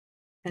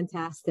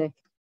Fantastic.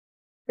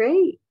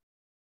 Great.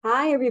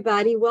 Hi,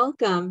 everybody.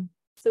 Welcome.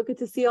 So good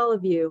to see all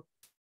of you.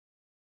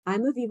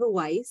 I'm Aviva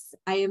Weiss.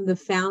 I am the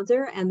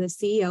founder and the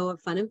CEO of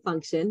Fun and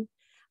Function.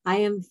 I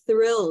am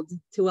thrilled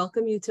to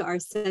welcome you to our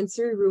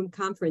Sensory Room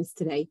conference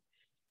today.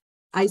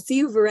 I see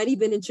you've already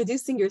been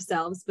introducing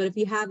yourselves, but if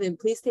you haven't,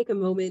 please take a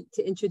moment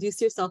to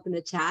introduce yourself in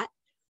the chat.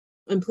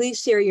 And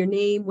please share your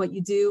name, what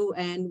you do,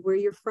 and where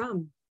you're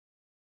from.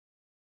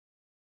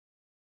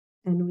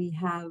 And we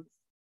have,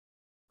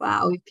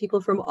 wow, we have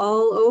people from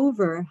all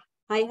over.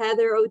 Hi,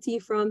 Heather OT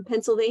from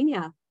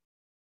Pennsylvania.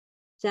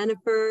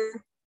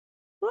 Jennifer,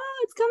 wow,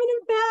 it's coming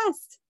in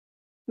fast.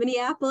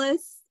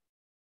 Minneapolis,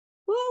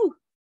 whoa.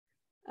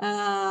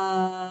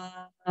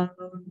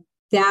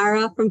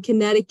 Dara from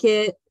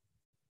Connecticut.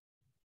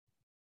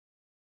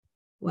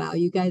 Wow,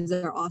 you guys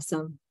are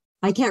awesome.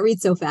 I can't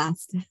read so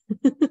fast.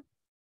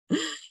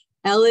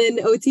 Ellen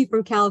OT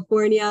from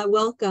California,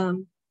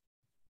 welcome.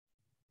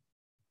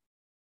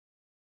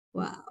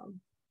 Wow.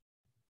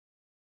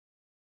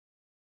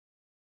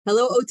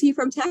 Hello, OT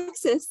from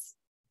Texas.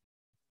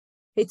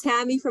 Hey,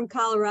 Tammy from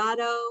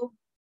Colorado.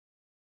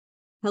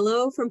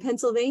 Hello from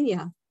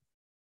Pennsylvania.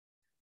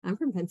 I'm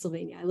from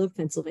Pennsylvania. I love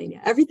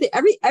Pennsylvania.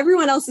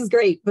 Everyone else is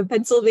great, but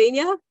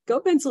Pennsylvania, go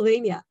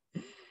Pennsylvania.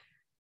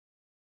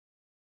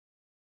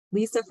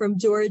 Lisa from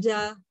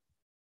Georgia.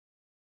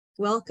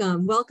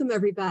 Welcome, welcome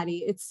everybody.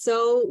 It's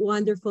so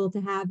wonderful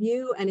to have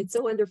you, and it's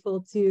so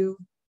wonderful to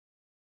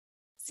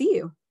see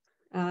you.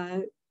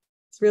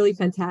 It's really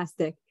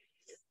fantastic.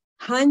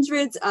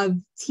 Hundreds of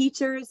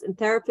teachers and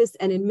therapists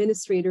and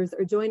administrators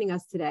are joining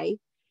us today.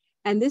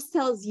 And this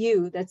tells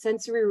you that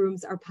sensory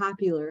rooms are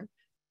popular,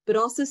 but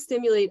also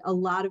stimulate a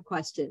lot of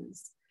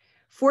questions.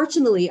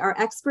 Fortunately, our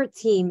expert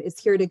team is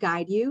here to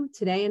guide you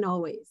today and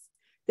always.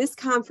 This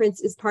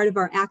conference is part of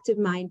our Active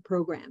Mind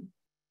program.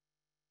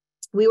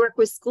 We work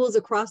with schools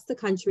across the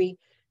country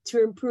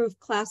to improve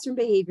classroom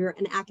behavior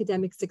and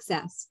academic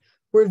success.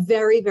 We're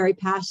very, very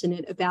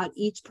passionate about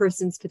each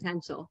person's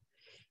potential.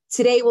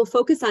 Today, we'll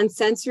focus on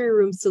sensory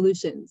room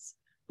solutions.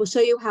 We'll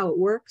show you how it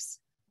works,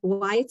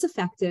 why it's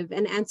effective,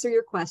 and answer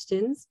your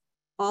questions,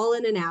 all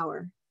in an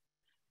hour.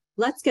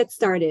 Let's get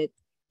started.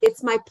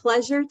 It's my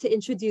pleasure to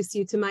introduce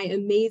you to my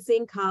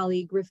amazing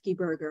colleague, Rifki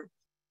Berger.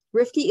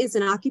 Rifki is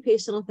an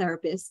occupational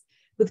therapist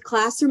with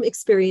classroom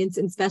experience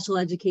in special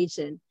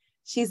education.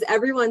 She's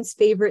everyone's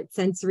favorite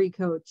sensory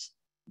coach.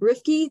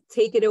 Rifki,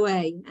 take it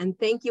away, and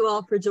thank you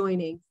all for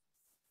joining.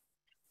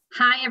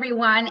 Hi,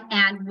 everyone,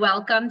 and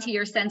welcome to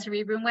your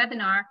Sensory Room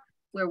webinar,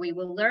 where we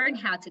will learn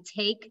how to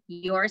take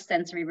your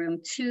sensory room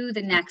to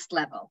the next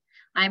level.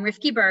 I'm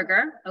Rifki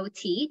Berger,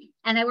 OT,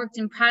 and I worked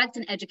in product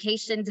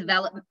education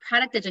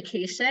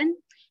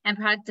and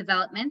product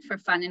development for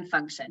Fun and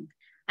Function.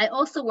 I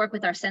also work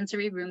with our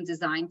sensory room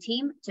design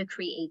team to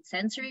create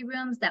sensory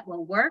rooms that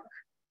will work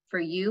for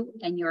you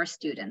and your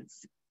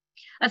students.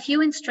 A few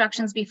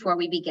instructions before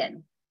we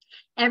begin.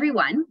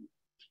 Everyone,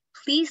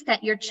 please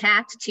set your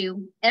chat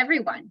to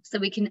everyone so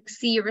we can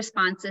see your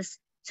responses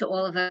to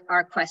all of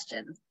our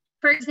questions.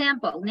 For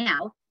example,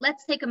 now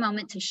let's take a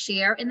moment to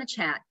share in the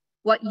chat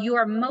what you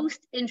are most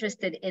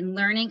interested in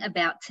learning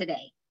about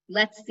today.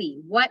 Let's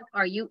see, what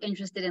are you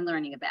interested in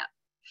learning about?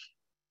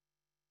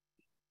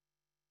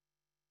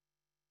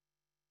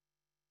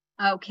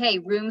 Okay,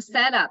 room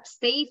setup,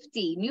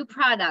 safety, new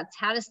product,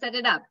 how to set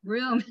it up,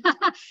 room,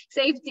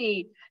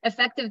 safety,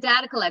 effective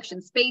data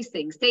collection,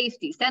 spacing,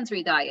 safety,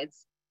 sensory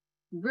diets,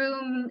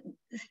 room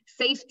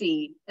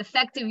safety,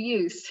 effective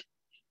use,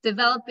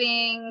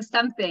 developing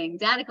something,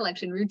 data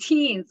collection,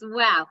 routines.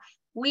 Wow,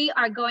 we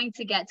are going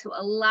to get to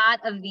a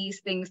lot of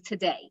these things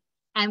today.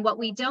 And what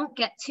we don't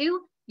get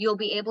to, you'll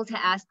be able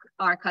to ask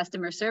our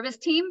customer service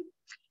team.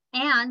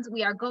 And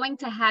we are going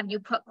to have you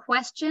put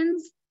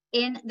questions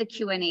in the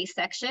Q&A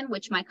section,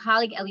 which my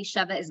colleague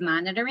Elisheva is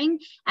monitoring,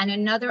 and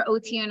another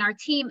OT on our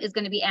team is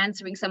going to be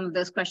answering some of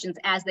those questions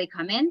as they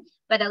come in.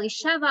 But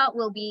Elisheva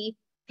will be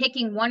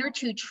picking one or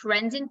two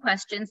trending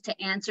questions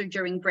to answer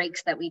during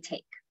breaks that we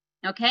take,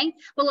 okay?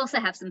 We'll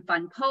also have some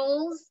fun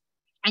polls,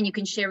 and you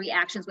can share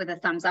reactions with a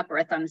thumbs up or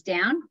a thumbs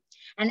down.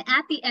 And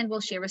at the end,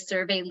 we'll share a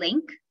survey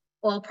link.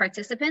 All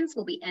participants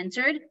will be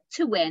entered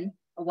to win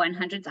a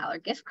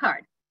 $100 gift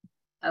card.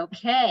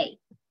 Okay.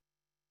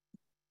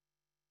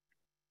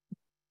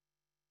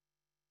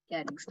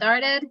 Getting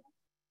started.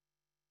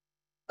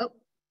 Oh,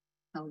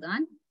 hold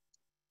on.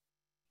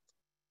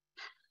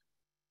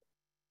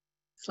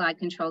 Slide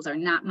controls are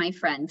not my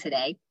friend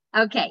today.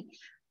 Okay.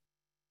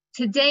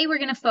 Today, we're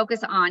going to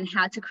focus on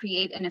how to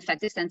create an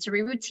effective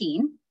sensory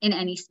routine in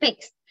any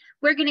space.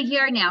 We're going to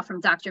hear now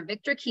from Dr.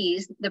 Victor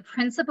Keys, the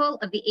principal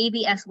of the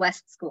ABS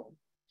West School.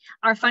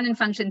 Our Fun and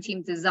Function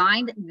team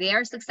designed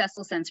their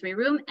successful sensory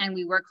room, and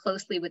we work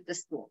closely with the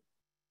school.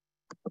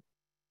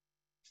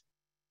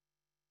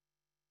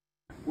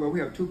 Well,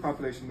 we have two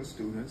populations of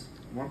students.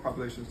 One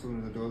population of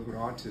students are those with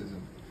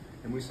autism.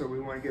 And we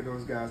want to give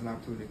those guys an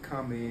opportunity to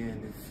come in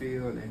and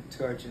feel and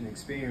touch and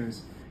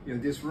experience,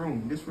 this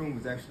room. This room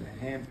was actually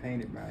hand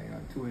painted by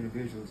two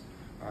individuals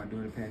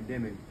during the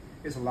pandemic.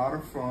 It's a lot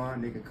of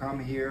fun. They can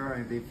come here,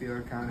 and if they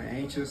feel kind of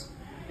anxious,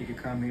 they can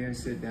come here and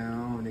sit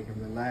down. They can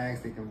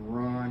relax. They can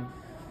run.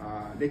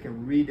 They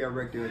can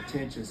redirect their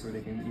attention so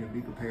they can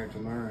be prepared to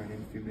learn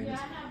in a few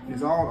minutes. And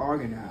it's all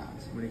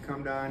organized. When they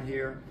come down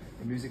here,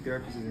 the music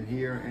therapist is in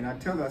here, and I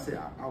tell them, I say,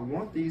 I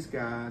want these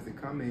guys to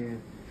come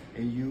in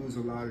and use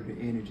a lot of the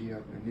energy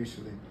up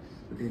initially.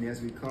 But then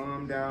as we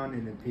calm down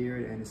in the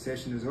period and the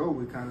session is over,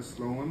 we kind of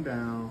slow them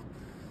down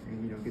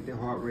and get their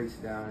heart rates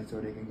down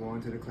so they can go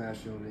into the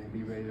classroom and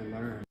be ready to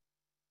learn.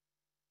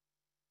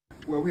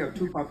 Well, we have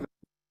two populations.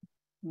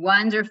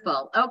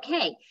 Wonderful.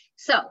 Okay,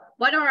 so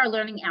what are our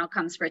learning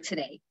outcomes for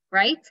today,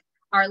 right?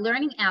 Our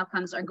learning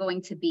outcomes are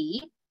going to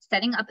be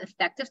setting up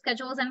effective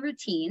schedules and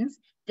routines,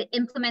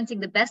 implementing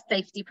the best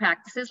safety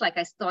practices, like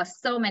I saw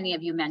so many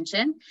of you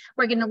mention.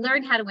 We're going to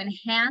learn how to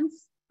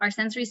enhance our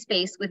sensory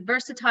space with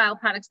versatile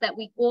products that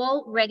we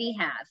already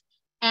have.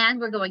 And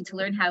we're going to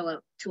learn how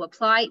to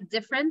apply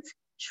different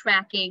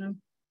tracking,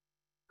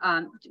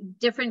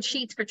 different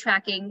sheets for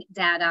tracking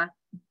data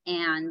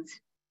and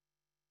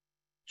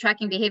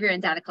tracking behavior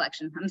and data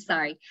collection. I'm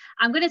sorry.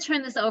 I'm going to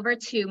turn this over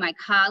to my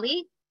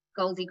colleague,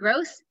 Goldie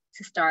Gross,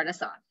 to start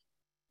us off.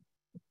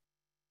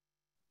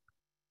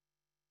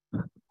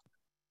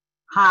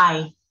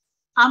 Hi,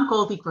 I'm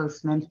Goldie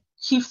Grossman,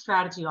 Chief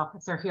Strategy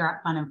Officer here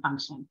at Fun and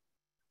Function.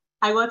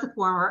 I'm a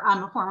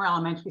former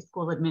elementary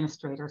school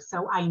administrator,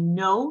 so I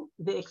know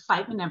the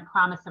excitement and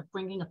promise of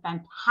bringing a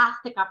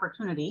fantastic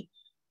opportunity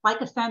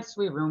like a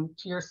sensory room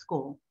to your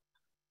school.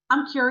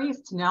 I'm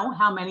curious to know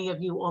how many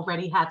of you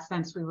already have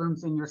sensory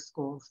rooms in your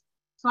schools.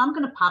 So I'm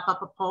going to pop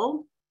up a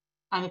poll,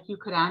 and if you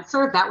could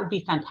answer, that would be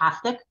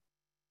fantastic.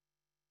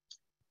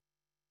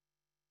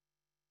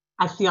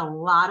 I see a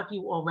lot of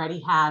you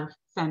already have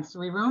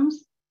sensory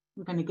rooms.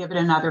 I'm going to give it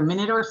another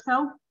minute or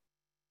so.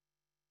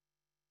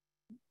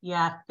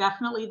 Yeah,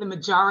 definitely the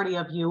majority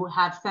of you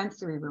have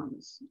sensory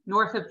rooms.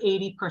 North of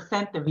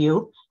 80% of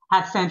you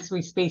have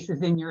sensory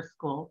spaces in your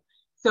school.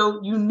 So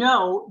you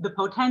know the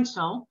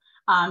potential,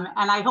 and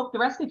I hope the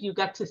rest of you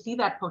get to see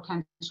that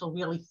potential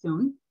really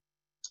soon.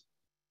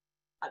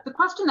 The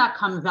question that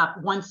comes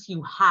up once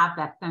you have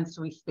that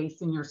sensory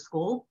space in your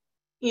school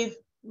is,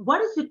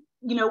 what is it,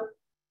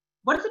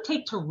 what does it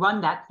take to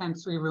run that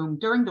sensory room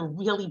during the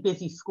really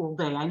busy school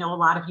day? I know a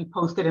lot of you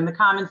posted in the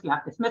comments, you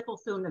have dismissal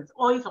soon, there's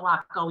always a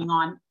lot going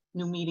on,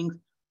 new meetings.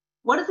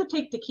 What does it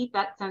take to keep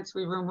that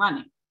sensory room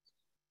running?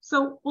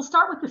 So we'll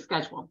start with the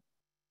schedule.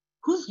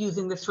 Who's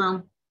using this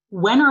room?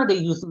 When are they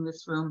using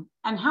this room?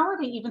 And how are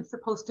they even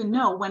supposed to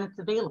know when it's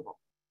available?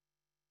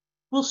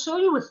 We'll show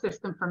you a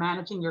system for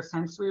managing your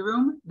sensory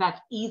room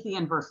that's easy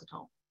and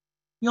versatile.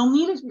 You'll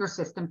need your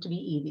system to be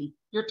easy.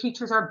 Your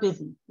teachers are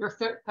busy. Your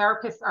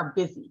therapists are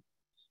busy.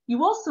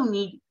 You also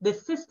need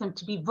this system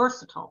to be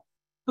versatile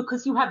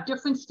because you have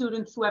different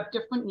students who have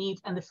different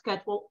needs and the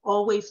schedule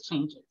always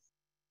changes.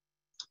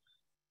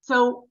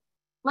 So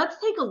let's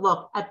take a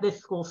look at this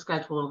school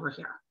schedule over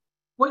here.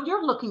 What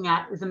you're looking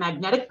at is a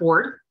magnetic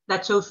board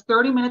that shows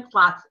 30-minute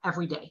slots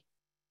every day.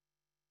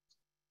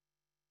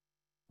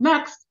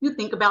 Next, you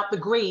think about the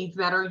grades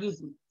that are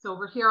using. So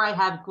over here, I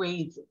have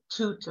grades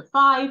 2 to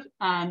 5,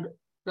 and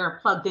they're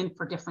plugged in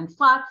for different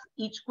slots.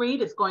 Each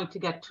grade is going to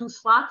get 2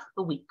 slots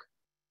a week.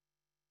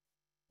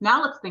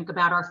 Now let's think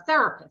about our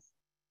therapists.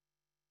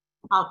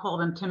 I'll call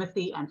them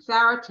Timothy and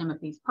Sarah.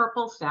 Timothy's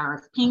purple,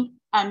 Sarah's pink,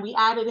 and we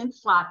added in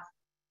slots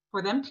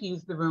for them to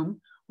use the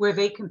room where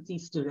they can see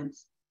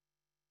students.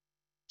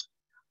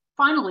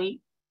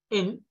 Finally,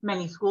 in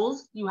many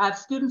schools, you have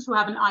students who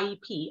have an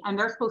IEP, and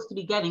they're supposed to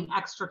be getting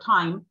extra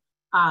time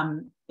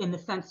in the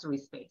sensory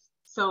space.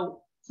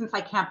 So since I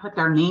can't put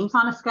their names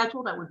on a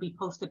schedule that would be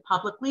posted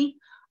publicly,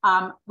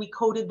 we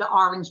coded the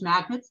orange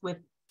magnets with,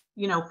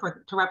 to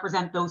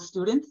represent those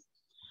students.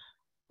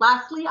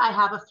 Lastly, I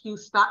have a few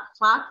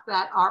slots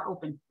that are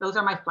open. Those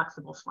are my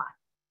flexible slots.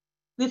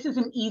 This is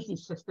an easy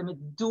system.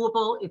 It's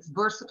doable, it's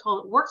versatile,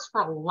 it works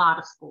for a lot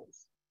of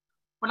schools.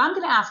 What I'm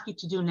going to ask you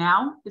to do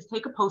now is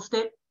take a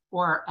Post-it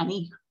or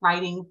any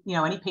writing,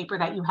 any paper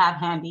that you have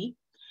handy,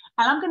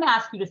 and I'm going to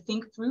ask you to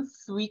think through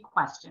 3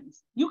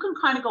 questions. You can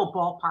kind of go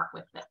ballpark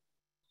with this.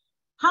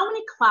 How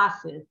many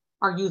classes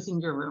are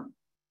using your room?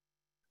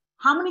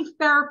 How many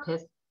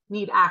therapists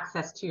need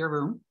access to your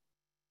room?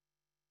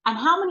 And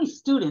how many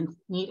students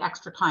need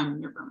extra time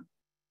in your room?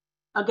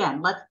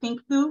 Again, let's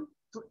think through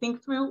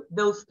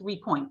those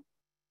 3 points.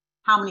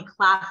 How many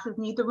classes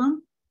need the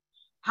room?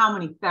 How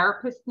many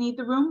therapists need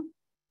the room?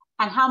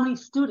 And how many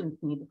students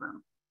need the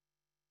room?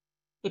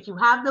 If you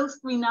have those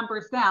 3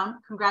 numbers down,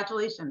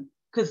 congratulations,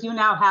 because you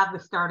now have the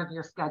start of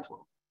your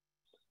schedule.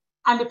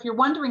 And if you're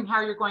wondering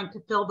how you're going to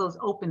fill those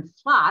open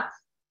slots,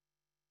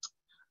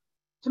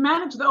 to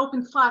manage the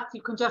open slots,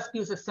 you can just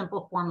use a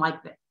simple form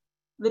like this.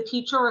 The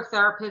teacher or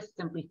therapist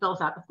simply fills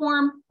out the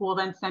form, who will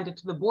then send it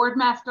to the board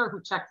master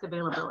who checks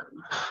availability.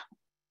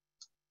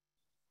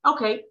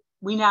 Okay,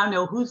 we now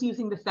know who's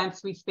using the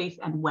sensory space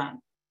and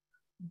when.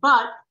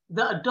 But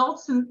the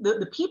adults and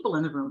the people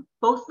in the room,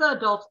 both the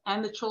adults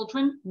and the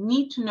children,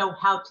 need to know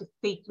how to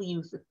safely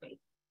use the space.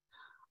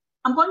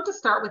 I'm going to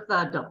start with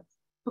the adults.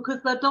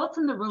 because the adults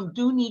in the room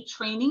do need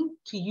training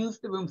to use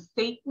the room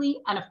safely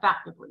and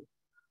effectively.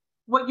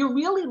 What you're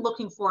really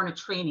looking for in a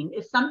training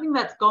is something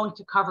that's going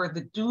to cover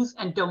the do's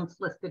and don'ts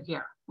listed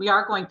here. We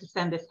are going to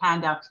send this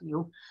handout to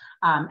you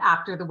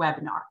after the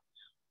webinar.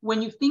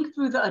 When you think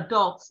through the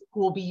adults who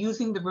will be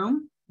using the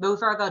room,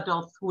 those are the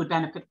adults who would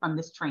benefit from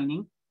this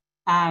training.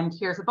 And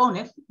here's a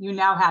bonus, you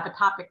now have a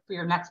topic for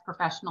your next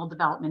professional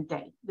development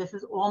day. This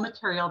is all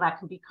material that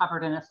can be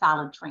covered in a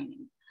solid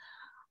training.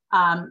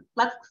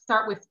 Let's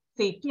start with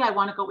safety. I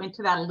want to go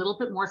into that a little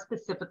bit more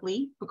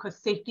specifically because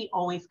safety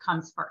always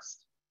comes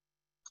first.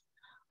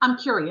 I'm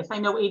curious, I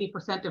know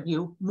 80% of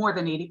you, more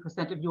than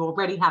 80% of you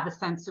already have a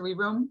sensory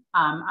room.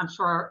 I'm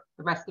sure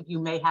the rest of you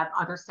may have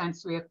other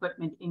sensory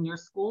equipment in your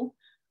school.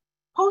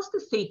 Post a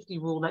safety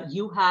rule that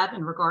you have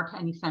in regard to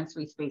any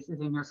sensory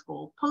spaces in your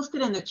school. Post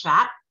it in the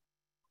chat.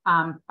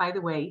 By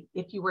the way,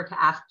 if you were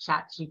to ask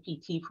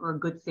ChatGPT for a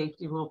good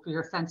safety rule for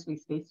your sensory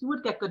space, you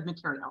would get good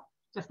material,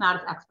 just not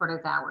as expert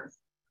as ours.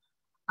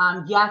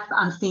 Yes,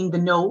 I'm seeing the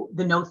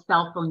no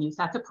cell phone use.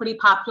 That's a pretty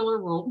popular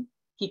rule.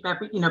 Keep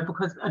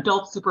because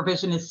adult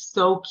supervision is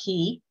so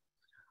key.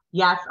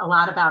 Yes, a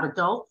lot about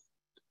adults.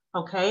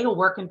 Okay, a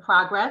work in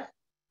progress.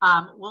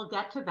 We'll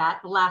get to that.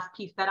 The last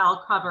piece that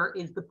I'll cover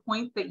is the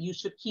point that you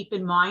should keep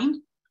in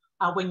mind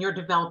when you're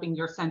developing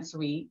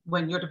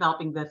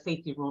the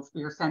safety rules for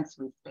your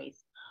sensory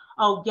space.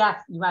 Oh,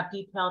 yes, you have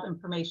detailed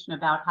information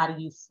about how to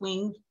use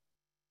swings.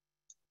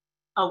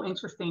 Oh,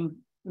 interesting,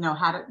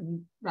 that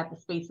the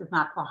space is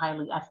not for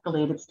highly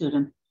escalated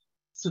students.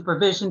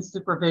 Supervision,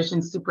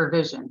 supervision,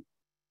 supervision.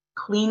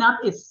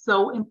 Cleanup is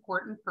so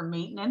important for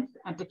maintenance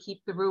and to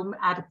keep the room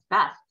at its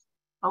best.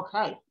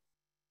 Okay.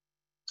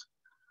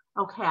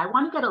 Okay, I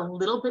want to get a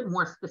little bit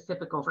more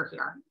specific over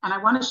here, and I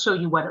want to show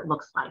you what it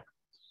looks like.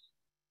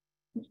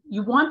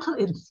 You want to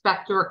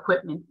inspect your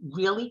equipment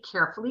really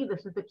carefully.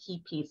 This is the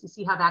key piece. You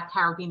see how that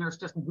carabiner is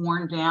just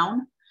worn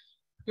down?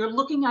 You're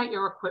looking at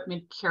your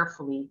equipment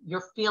carefully.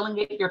 You're feeling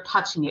it, you're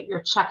touching it,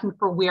 you're checking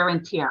for wear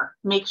and tear.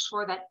 Make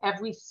sure that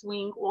every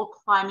swing, all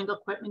climbing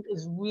equipment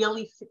is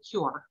really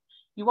secure.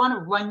 You want to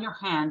run your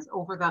hands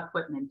over the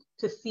equipment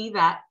to see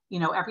that,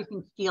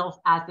 everything feels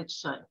as it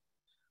should.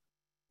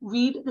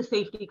 Read the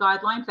safety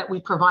guidelines that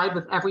we provide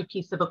with every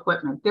piece of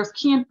equipment. There's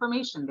key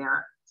information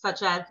there,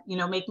 such as,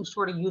 making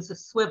sure to use a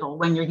swivel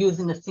when you're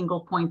using a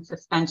single point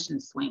suspension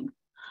swing.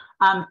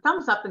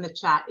 Thumbs up in the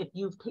chat if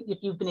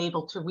you've been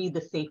able to read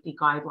the safety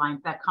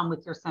guidelines that come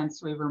with your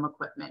sensory room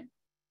equipment.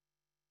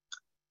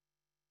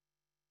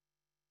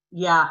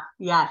 Yeah,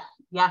 yes.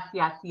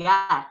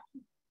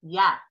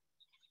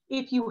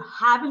 If you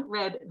haven't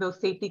read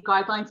those safety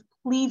guidelines,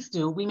 please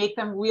do. We make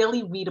them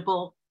really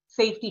readable,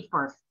 safety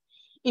first.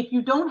 If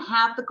you don't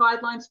have the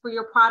guidelines for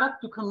your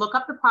product, you can look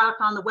up the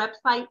product on the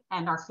website,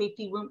 and our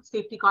safety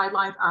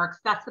guidelines are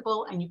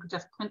accessible, and you can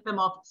just print them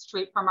off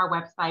straight from our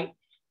website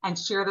and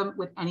share them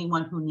with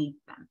anyone who needs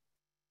them.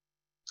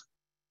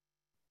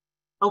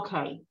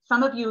 Okay,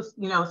 some of you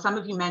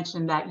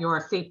mentioned that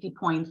your safety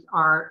points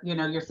are,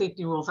 your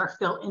safety rules are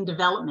still in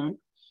development.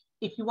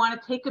 If you want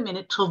to take a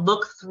minute to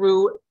look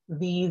through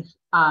these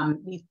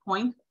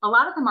points, a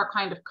lot of them are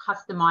kind of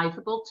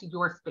customizable to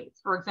your space.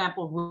 For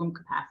example, room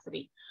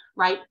capacity,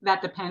 right?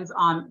 That depends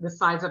on the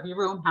size of your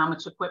room, how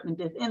much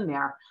equipment is in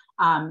there.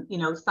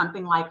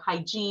 Something like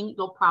hygiene,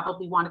 you'll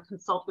probably want to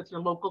consult with your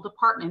local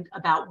department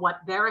about what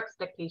their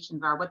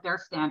expectations are, what their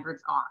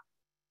standards are.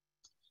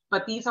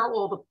 But these are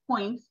all the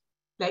points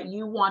that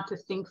you want to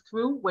think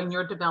through when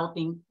you're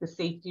developing the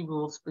safety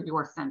rules for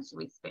your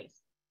sensory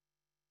space.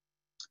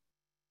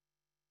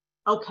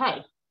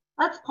 Okay,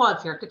 let's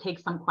pause here to take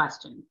some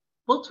questions.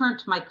 We'll turn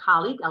to my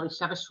colleague,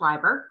 Elisheva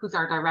Schreiber, who's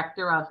our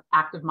Director of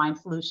Active Mind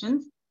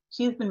Solutions.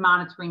 She's been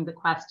monitoring the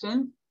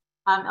questions.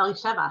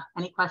 Elisheva,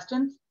 any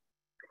questions?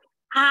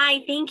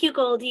 Hi, thank you,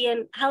 Goldie,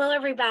 and hello,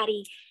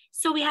 everybody.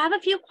 So we have a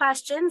few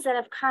questions that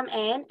have come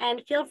in,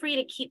 and feel free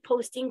to keep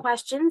posting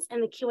questions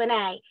in the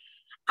Q&A.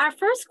 Our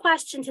first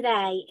question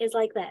today is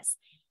like this.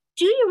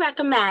 Do you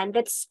recommend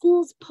that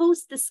schools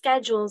post the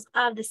schedules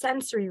of the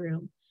sensory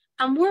room?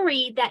 I'm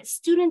worried that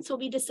students will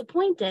be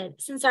disappointed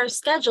since our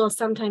schedule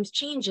sometimes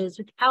changes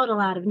without a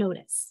lot of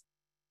notice.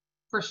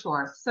 For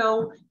sure.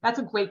 So that's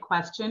a great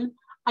question.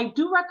 I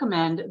do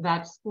recommend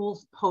that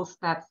schools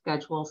post that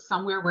schedule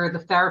somewhere where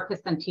the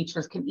therapists and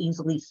teachers can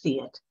easily see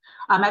it.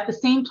 At the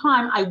same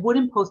time, I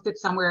wouldn't post it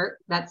somewhere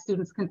that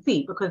students can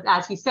see because,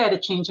 as you said, a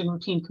change in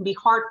routine can be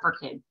hard for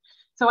kids.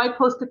 So I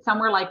post it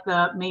somewhere like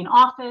the main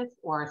office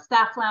or a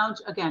staff lounge,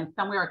 again,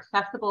 somewhere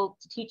accessible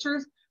to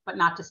teachers, but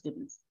not to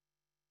students.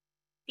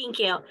 Thank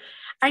you.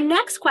 Our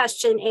next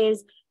question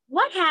is,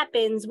 what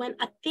happens when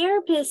a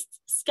therapist's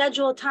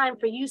scheduled time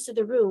for use of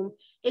the room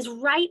is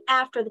right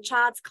after the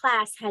child's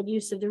class had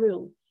use of the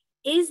room?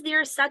 Is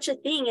there such a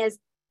thing as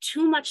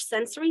too much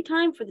sensory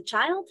time for the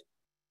child?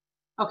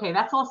 Okay,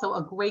 that's also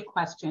a great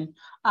question.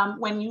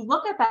 When you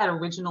look at that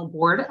original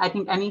board, I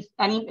think any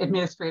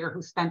administrator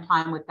who spent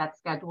time with that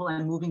schedule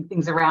and moving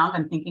things around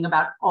and thinking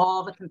about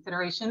all the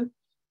considerations,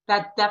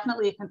 that's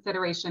definitely a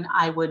consideration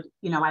I would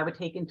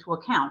take into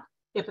account.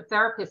 If a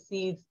therapist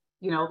sees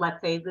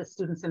let's say the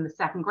students in the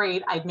second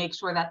grade, I'd make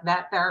sure that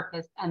that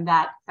therapist and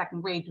that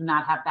second grade do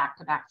not have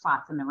back-to-back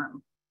slots in the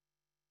room.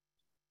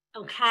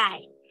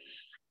 Okay.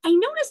 I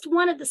noticed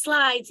one of the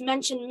slides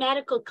mentioned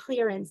medical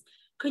clearance.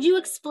 Could you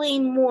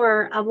explain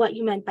more of what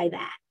you meant by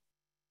that?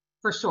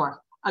 For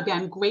sure.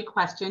 Again, great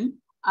question.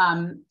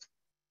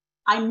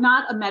 I'm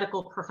not a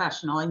medical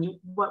professional, and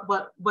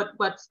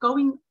what's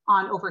going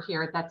on over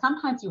here is that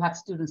sometimes you have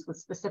students with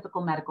specific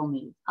medical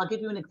needs. I'll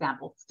give you an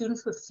example.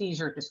 Students with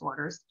seizure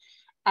disorders,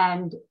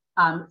 and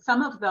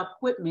some of the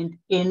equipment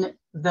in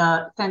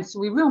the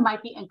sensory room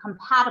might be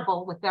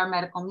incompatible with their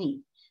medical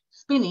needs.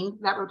 Spinning,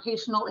 that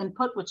rotational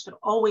input, which should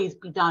always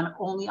be done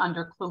only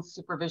under close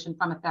supervision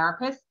from a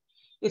therapist,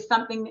 is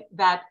something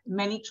that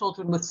many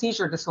children with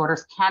seizure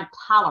disorders can't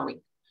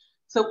tolerate.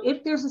 So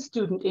if there's a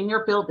student in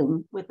your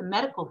building with a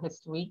medical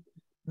history,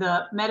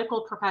 the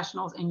medical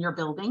professionals in your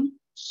building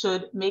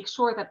should make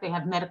sure that they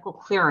have medical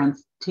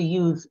clearance to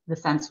use the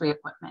sensory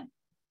equipment.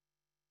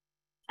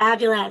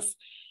 Fabulous.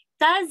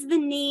 Does the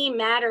name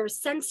matter,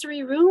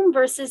 sensory room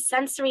versus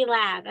sensory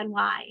lab, and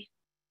why?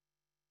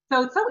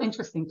 So it's so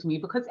interesting to me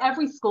because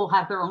every school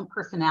has their own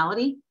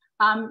personality.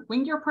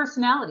 Bring your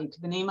personality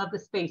to the name of the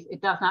space.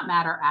 It does not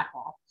matter at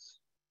all.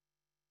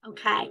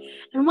 Okay.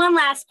 And one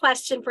last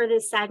question for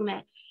this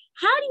segment.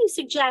 How do you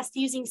suggest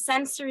using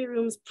sensory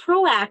rooms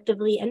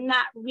proactively and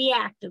not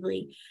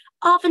reactively?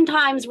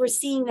 Oftentimes we're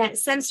seeing that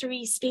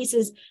sensory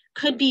spaces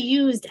could be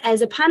used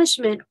as a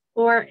punishment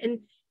or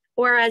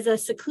as a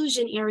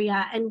seclusion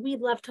area, and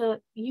we'd love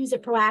to use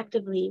it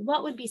proactively.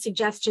 What would be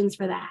suggestions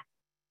for that?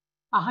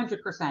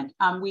 100%.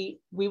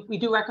 We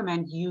do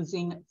recommend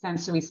using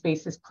sensory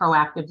spaces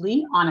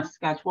proactively on a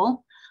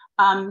schedule.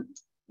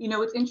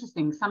 It's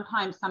interesting.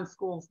 Sometimes some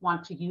schools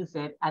want to use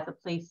it as a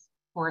place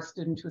for a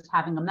student who's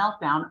having a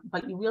meltdown,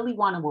 but you really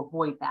want to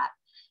avoid that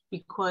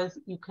because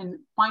you can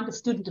find a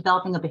student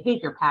developing a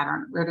behavior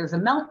pattern where there's a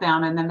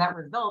meltdown and then that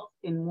results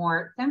in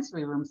more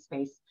sensory room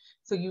space.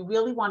 So you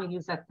really want to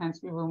use that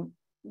sensory room,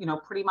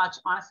 pretty much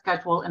on a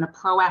schedule in a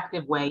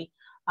proactive way.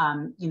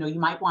 You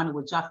might want to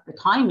adjust the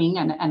timing,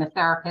 and a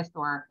therapist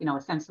or,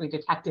 a sensory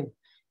detective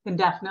can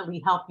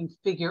definitely help you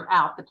figure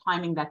out the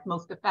timing that's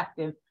most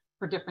effective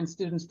for different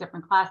students,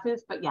 different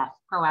classes. But yes,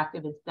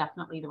 proactive is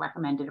definitely the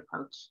recommended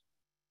approach.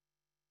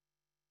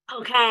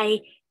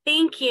 Okay,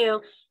 thank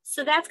you.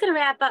 So that's going to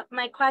wrap up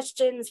my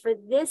questions for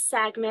this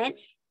segment.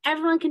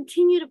 Everyone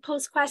continue to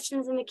post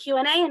questions in the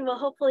Q&A, and we'll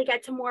hopefully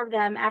get to more of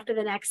them after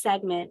the next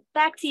segment.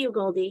 Back to you,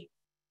 Goldie.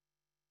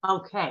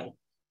 Okay,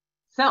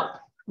 so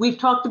we've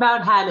talked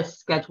about how to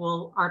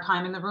schedule our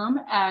time in the room,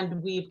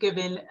 and we've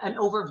given an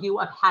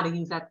overview of how to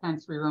use that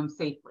sensory room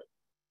safely.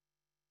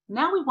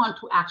 Now we want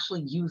to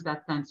actually use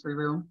that sensory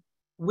room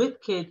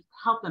with kids to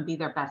help them be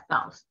their best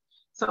selves.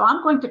 So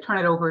I'm going to turn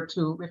it over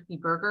to Rifki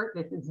Berger.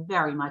 This is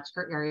very much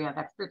her area of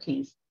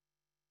expertise.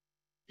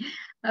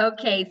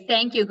 Okay,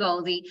 thank you,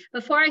 Goldie.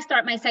 Before I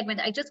start my segment,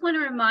 I just want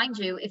to remind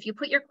you, if you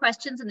put your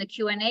questions in the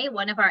Q&A,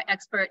 one of our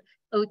expert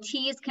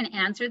OTs can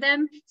answer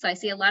them. So I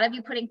see a lot of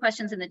you putting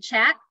questions in the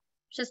chat.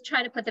 Just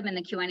try to put them in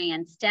the Q&A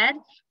instead.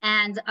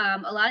 And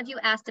a lot of you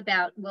asked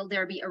about, will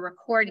there be a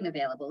recording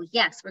available?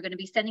 Yes, we're going to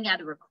be sending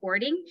out a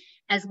recording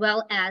as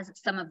well as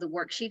some of the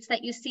worksheets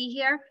that you see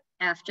here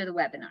after the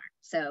webinar.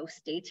 So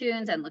stay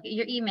tuned and look at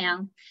your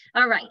email.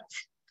 All right.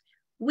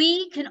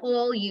 We can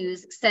all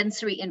use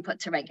sensory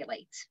input to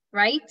regulate,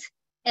 right?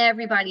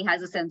 Everybody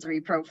has a sensory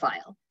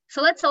profile.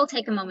 So let's all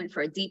take a moment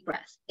for a deep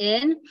breath.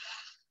 In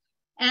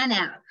and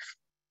out.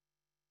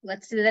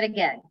 Let's do that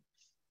again.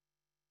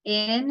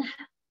 In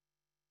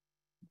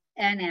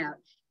and out.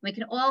 We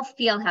can all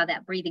feel how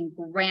that breathing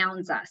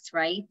grounds us,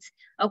 right?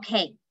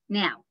 Okay,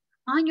 now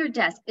on your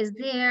desk, is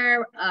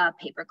there a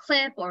paper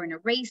clip or an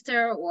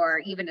eraser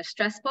or even a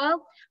stress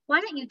ball?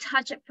 Why don't you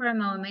touch it for a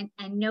moment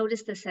and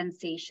notice the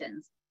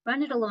sensations?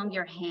 Run it along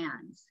your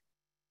hands.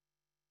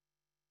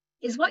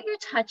 Is what you're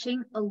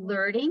touching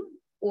alerting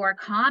or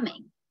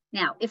calming?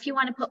 Now, if you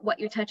want to put what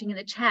you're touching in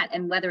the chat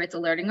and whether it's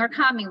alerting or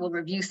calming, we'll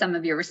review some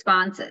of your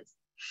responses.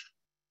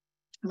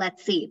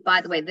 Let's see. By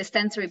the way, this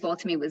sensory ball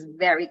to me was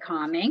very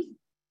calming,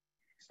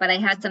 but I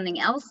had something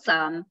else,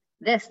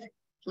 this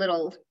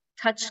little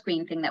touch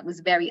screen thing that was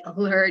very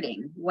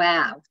alerting.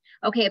 Wow.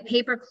 Okay, a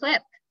paper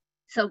clip.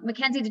 So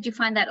Mackenzie, did you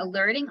find that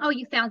alerting? Oh,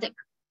 you found it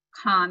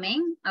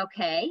calming.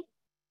 Okay.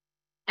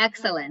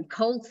 Excellent.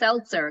 Cold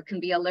seltzer can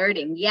be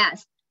alerting.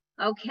 Yes.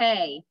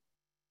 Okay.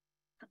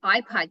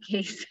 iPod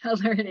case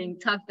alerting.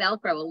 Tough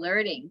Velcro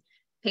alerting.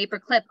 Paper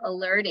clip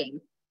alerting.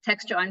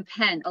 Texture on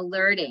pen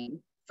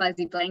alerting.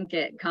 Fuzzy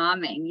blanket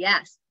calming.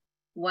 Yes.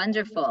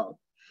 Wonderful.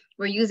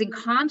 We're using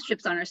calm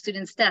strips on our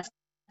students' desks.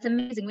 It's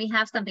amazing. We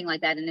have something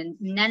like that, an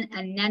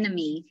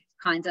anemone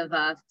kind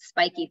of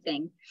spiky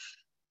thing.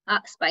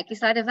 Spiky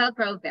side of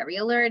Velcro, very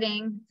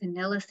alerting.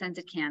 Vanilla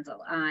scented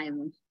candle.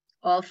 I'm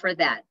all for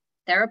that.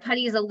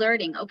 Therapy is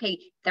alerting. Okay,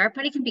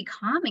 therapy can be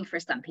calming for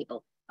some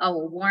people.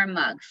 Oh, a warm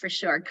mug for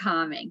sure,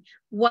 calming.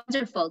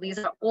 Wonderful. These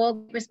are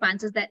all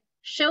responses that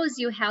shows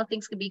you how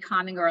things can be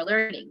calming or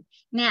alerting.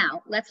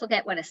 Now, let's look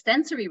at what a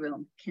sensory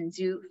room can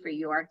do for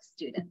your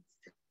students.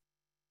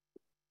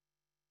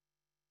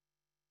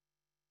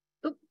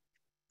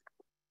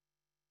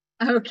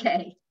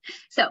 Okay,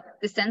 so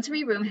the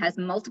sensory room has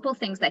multiple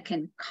things that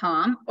can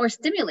calm or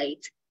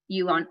stimulate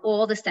you on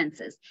all the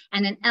senses.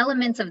 And an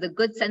element of the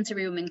good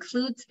sensory room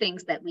includes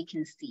things that we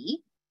can see,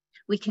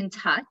 we can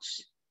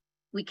touch,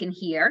 we can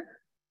hear,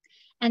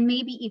 and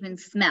maybe even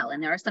smell.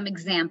 And there are some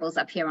examples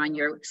up here on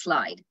your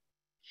slide.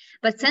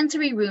 But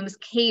sensory rooms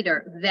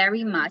cater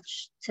very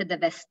much to the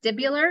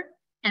vestibular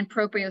and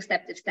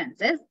proprioceptive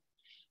senses.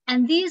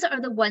 And these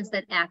are the ones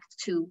that act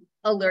to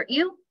alert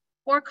you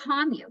or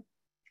calm you.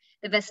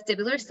 The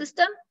vestibular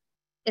system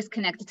is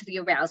connected to the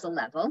arousal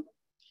level,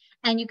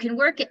 and you can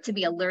work it to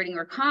be alerting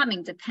or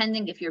calming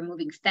depending if you're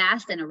moving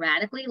fast and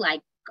erratically,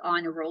 like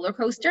on a roller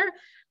coaster,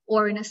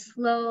 or in a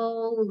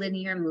slow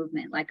linear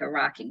movement, like a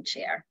rocking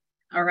chair.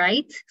 All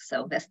right,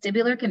 so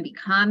vestibular can be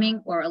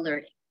calming or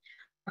alerting.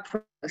 Our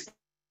proprioceptive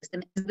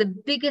system is the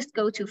biggest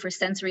go-to for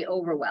sensory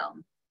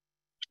overwhelm.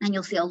 And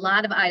you'll see a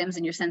lot of items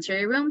in your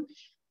sensory room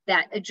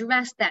that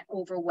address that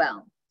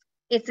overwhelm.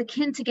 It's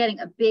akin to getting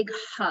a big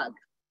hug.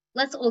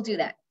 Let's all do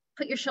that.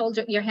 Put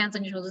your hands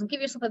on your shoulders and give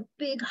yourself a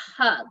big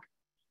hug.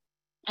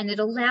 And it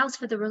allows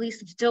for the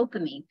release of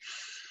dopamine,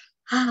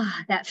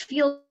 that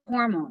feel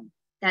hormone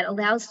that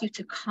allows you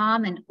to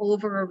calm an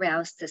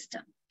over-aroused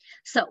system.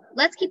 So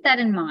let's keep that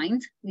in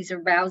mind, these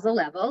arousal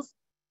levels,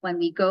 when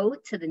we go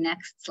to the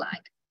next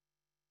slide.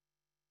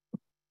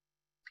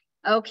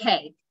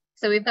 Okay,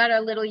 so we've got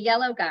our little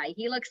yellow guy.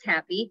 He looks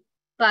happy,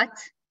 but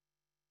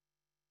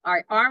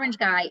our orange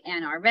guy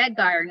and our red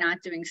guy are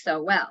not doing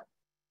so well.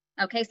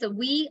 Okay, so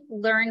we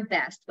learn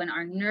best when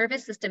our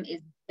nervous system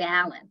is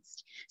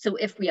balanced. So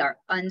if we are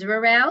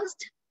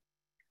under-aroused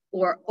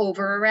or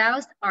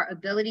over-aroused, our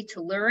ability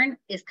to learn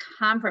is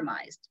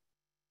compromised.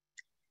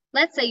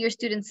 Let's say your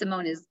student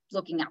Simone is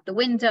looking out the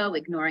window,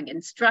 ignoring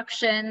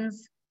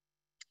instructions.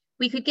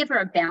 We could give her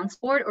a bounce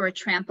board or a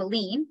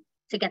trampoline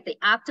to get the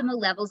optimal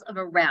levels of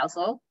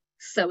arousal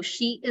so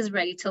she is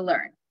ready to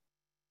learn.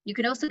 You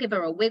can also give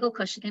her a wiggle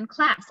cushion in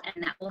class,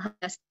 and that will help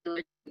us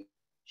learn.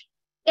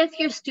 If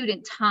your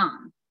student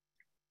Tom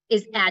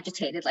is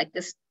agitated like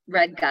this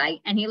red guy,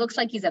 and he looks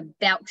like he's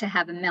about to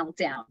have a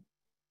meltdown,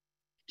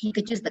 he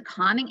could use the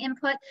calming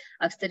input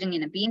of sitting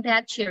in a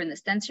beanbag chair in the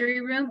sensory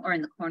room or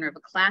in the corner of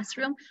a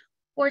classroom,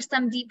 or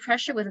some deep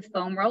pressure with a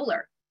foam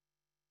roller.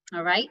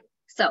 All right,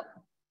 so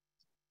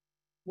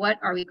what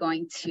are we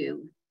going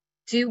to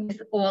do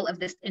with all of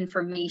this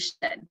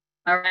information?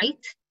 All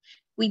right,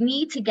 we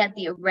need to get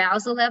the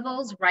arousal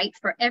levels right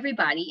for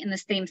everybody in the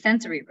same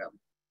sensory room.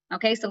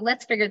 Okay, so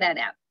let's figure that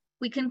out.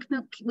 We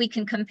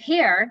can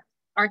compare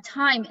our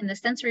time in the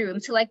sensory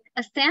room to like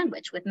a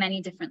sandwich with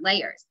many different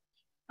layers.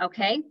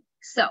 Okay,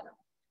 so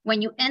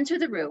when you enter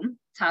the room,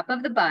 top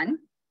of the bun,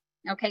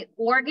 okay,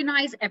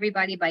 organize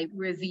everybody by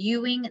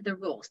reviewing the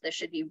rules. There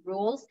should be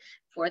rules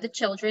for the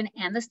children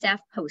and the staff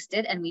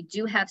posted, and we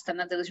do have some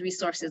of those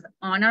resources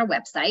on our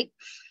website.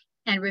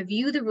 And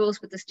review the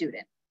rules with the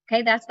student.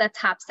 Okay, that's that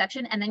top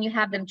section. And then you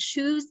have them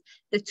choose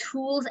the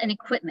tools and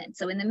equipment.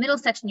 So in the middle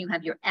section, you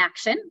have your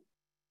action.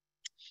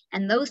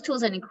 And those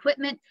tools and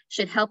equipment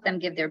should help them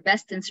give their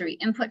best sensory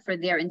input for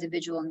their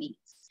individual needs.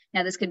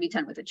 Now, this can be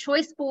done with a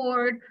choice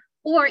board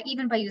or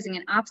even by using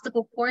an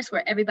obstacle course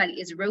where everybody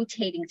is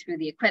rotating through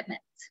the equipment.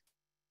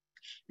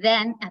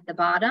 Then at the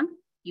bottom,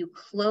 you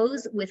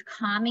close with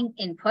calming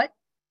input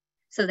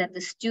so that the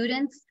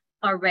students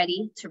are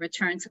ready to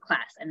return to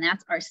class. And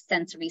that's our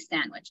sensory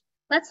sandwich.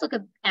 Let's look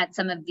at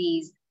some of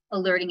these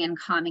alerting and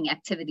calming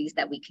activities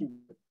that we can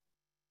do.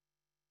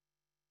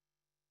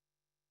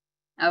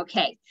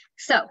 Okay,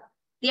 so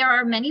there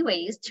are many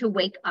ways to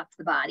wake up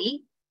the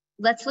body.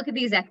 Let's look at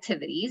these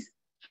activities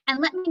and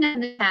let me know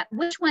in the chat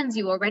which ones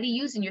you already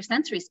use in your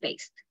sensory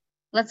space.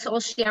 Let's all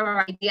share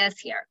our ideas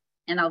here,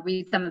 and I'll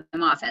read some of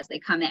them off as they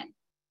come in.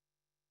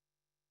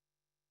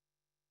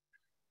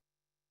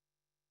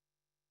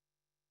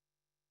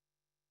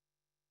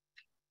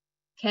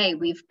 Okay,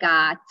 we've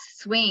got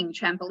swing,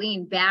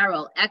 trampoline,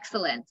 barrel,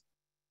 excellent.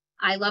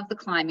 I love the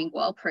climbing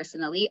wall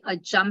personally. A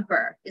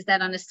jumper, is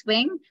that on a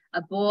swing?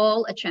 A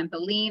ball, a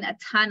trampoline, a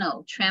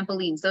tunnel,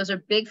 trampolines. Those are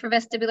big for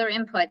vestibular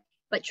input,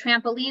 but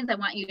trampolines, I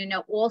want you to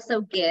know,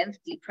 also give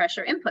deep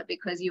pressure input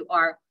because you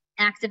are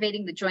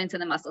activating the joints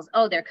and the muscles.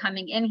 Oh, they're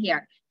coming in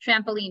here.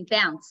 Trampoline,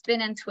 bounce, spin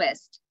and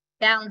twist,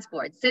 balance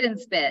board, sit and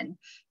spin,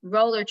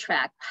 roller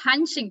track,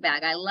 punching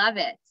bag, I love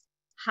it.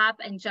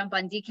 Hop and jump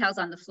on decals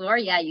on the floor.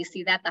 Yeah, you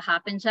see that, the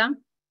hop and jump.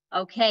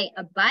 Okay,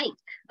 a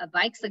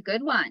bike's a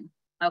good one.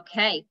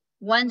 Okay,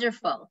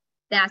 wonderful,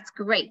 that's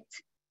great.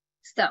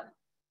 So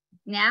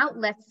now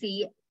let's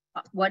see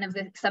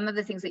some of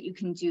the things that you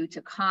can do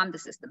to calm the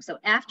system. So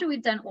after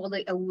we've done all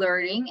the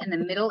alerting in the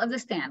middle of the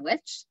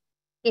sandwich,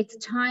 it's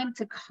time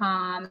to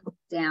calm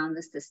down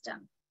the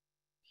system.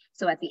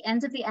 So at the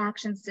end of the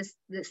action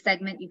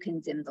segment, you can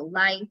dim the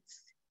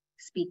lights,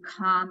 speak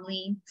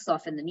calmly,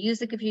 soften the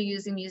music if you're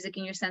using music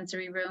in your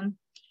sensory room.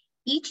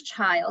 Each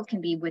child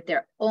can be with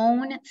their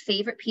own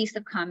favorite piece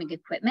of calming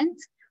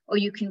equipment, or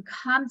you can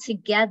come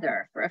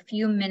together for a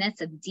few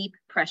minutes of deep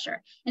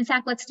pressure. In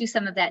fact, let's do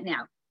some of that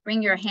now.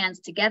 Bring your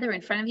hands together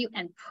in front of you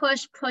and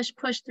push, push,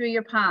 push through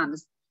your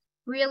palms.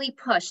 Really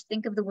push.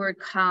 Think of the word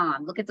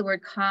calm. Look at the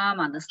word calm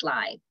on the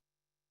slide.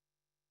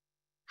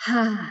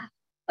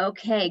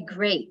 Okay,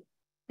 great.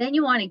 Then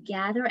you want to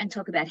gather and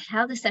talk about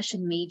how the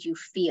session made you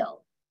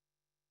feel.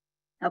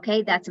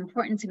 Okay, that's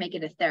important to make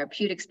it a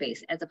therapeutic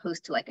space as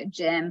opposed to like a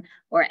gym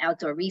or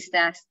outdoor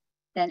recess.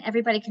 Then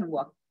everybody can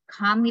walk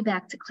calmly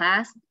back to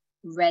class,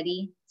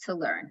 ready to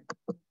learn.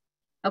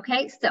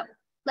 Okay, so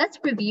let's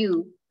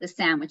review the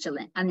sandwich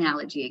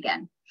analogy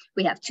again.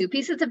 We have 2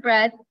 pieces of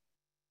bread,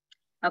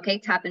 okay,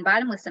 top and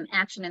bottom with some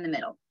action in the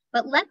middle.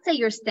 But let's say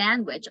your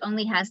sandwich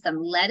only has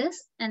some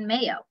lettuce and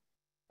mayo.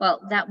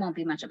 Well, that won't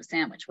be much of a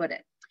sandwich, would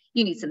it?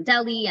 You need some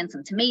deli and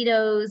some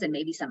tomatoes and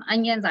maybe some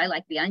onions. I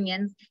like the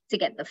onions to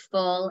get the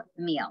full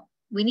meal.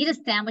 We need a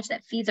sandwich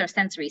that feeds our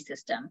sensory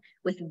system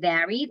with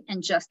varied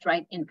and just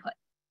right input.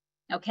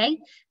 Okay,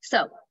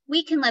 so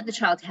we can let the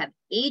child have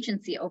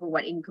agency over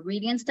what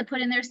ingredients to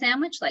put in their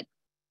sandwich, like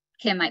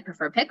Kim might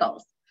prefer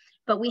pickles,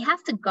 but we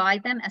have to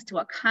guide them as to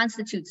what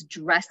constitutes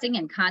dressing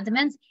and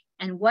condiments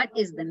and what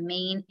is the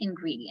main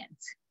ingredient.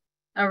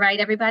 All right,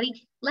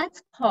 everybody,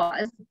 let's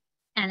pause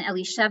and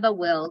Elisheva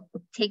will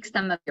take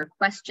some of your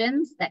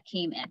questions that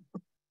came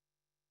in.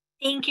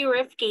 Thank you,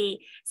 Rifki.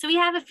 So we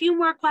have a few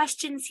more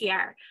questions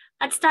here.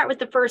 Let's start with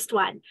the first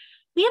one.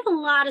 We have a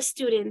lot of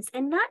students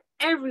and not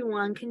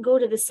everyone can go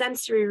to the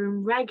sensory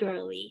room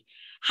regularly.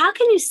 How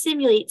can you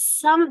simulate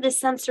some of the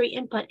sensory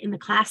input in the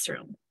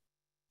classroom?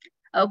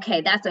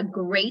 Okay, that's a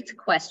great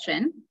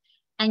question.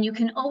 And you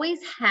can always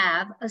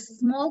have a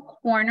small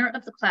corner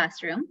of the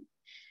classroom,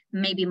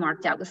 maybe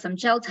marked out with some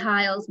gel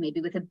tiles,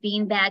 maybe with a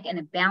beanbag and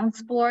a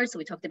bounce board. So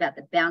we talked about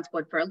the bounce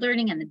board for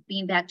learning and the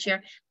beanbag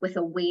chair with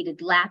a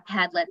weighted lap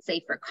pad, let's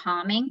say for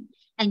calming.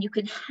 And you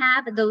can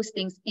have those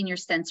things in your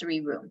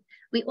sensory room.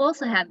 We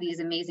also have these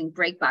amazing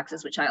break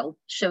boxes, which I'll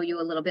show you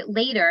a little bit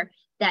later,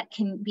 that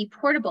can be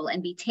portable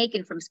and be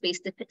taken from space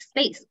to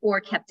space or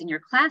kept in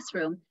your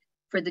classroom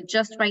for the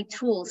just right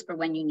tools for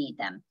when you need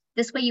them.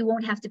 This way you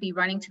won't have to be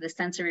running to the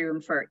sensory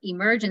room for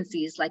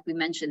emergencies, like we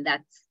mentioned,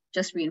 that's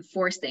just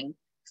reinforcing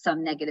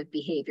some negative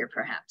behavior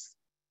perhaps.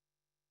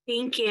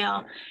 Thank you.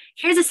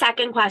 Here's a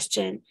second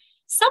question.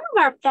 Some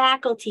of our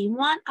faculty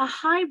want a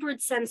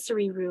hybrid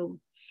sensory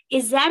room.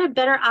 Is that a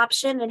better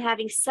option than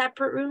having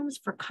separate rooms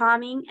for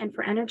calming and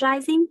for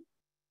energizing?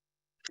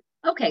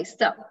 Okay,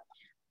 so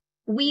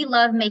we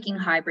love making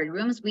hybrid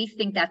rooms. We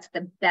think that's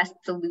the best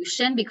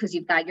solution because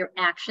you've got your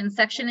action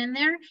section in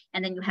there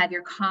and then you have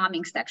your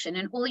calming section.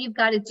 And all you've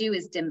got to do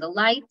is dim the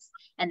lights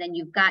and then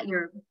you've got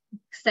your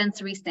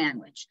sensory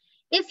sandwich.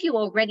 If you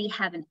already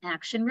have an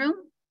action room,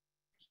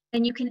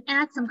 then you can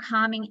add some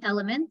calming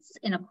elements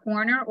in a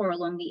corner or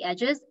along the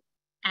edges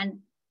and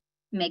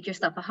make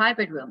yourself a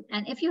hybrid room.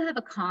 And if you have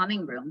a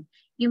calming room,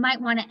 you might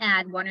want to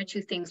add 1 or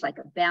 2 things like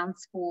a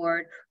bounce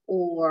board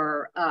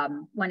or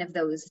one of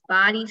those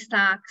body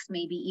stocks,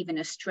 maybe even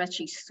a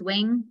stretchy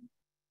swing.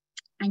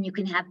 And you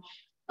can have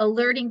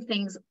alerting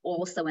things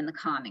also in the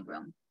calming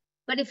room.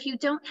 But if you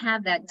don't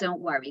have that,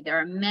 don't worry.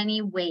 There are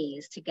many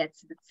ways to get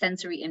to the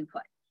sensory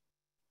input.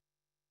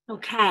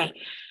 Okay.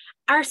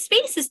 Our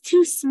space is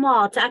too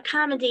small to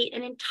accommodate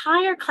an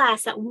entire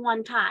class at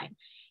one time.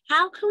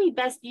 How can we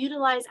best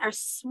utilize our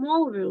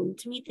small room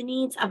to meet the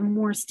needs of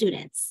more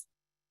students?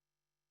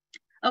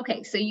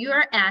 Okay, so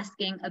you're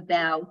asking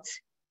about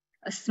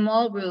a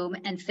small room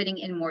and fitting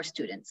in more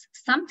students.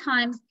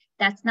 Sometimes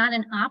that's not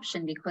an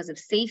option because of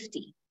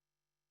safety.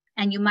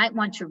 And you might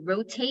want to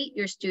rotate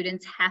your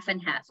students half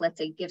and half. Let's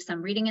say give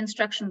some reading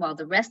instruction while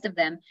the rest of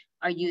them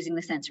are using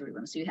the sensory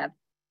room. So you have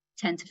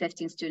 10 to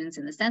 15 students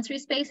in the sensory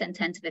space and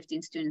 10 to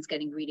 15 students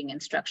getting reading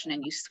instruction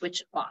and you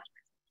switch off.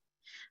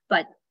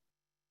 But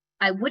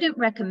I wouldn't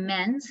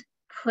recommend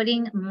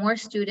putting more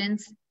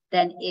students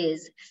than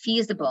is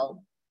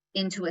feasible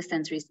into a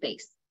sensory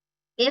space.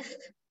 If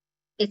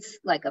it's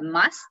like a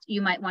must,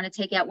 you might want to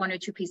take out 1 or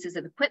 2 pieces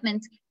of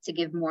equipment to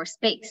give more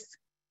space.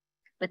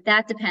 But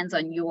that depends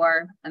on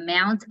your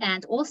amount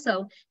and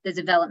also the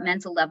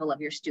developmental level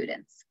of your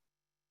students.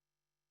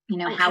 You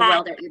know, how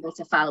well they're able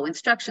to follow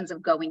instructions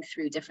of going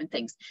through different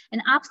things.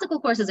 An obstacle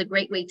course is a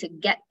great way to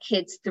get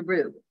kids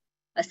through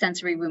a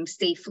sensory room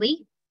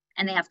safely,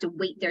 and they have to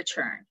wait their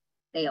turn.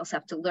 They also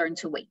have to learn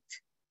to wait.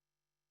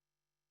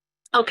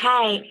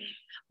 Okay.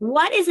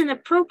 What is an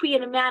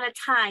appropriate amount of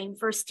time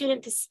for a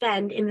student to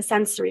spend in the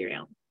sensory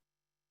room?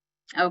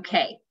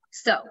 Okay,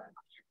 so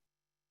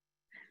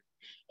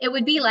it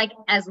would be like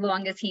as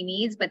long as he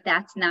needs, but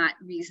that's not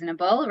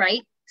reasonable,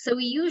 right? So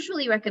we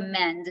usually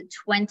recommend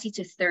 20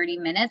 to 30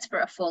 minutes for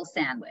a full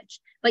sandwich,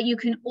 but you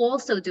can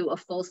also do a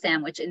full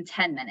sandwich in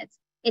 10 minutes.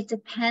 It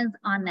depends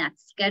on that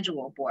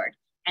schedule board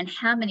and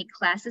how many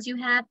classes you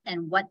have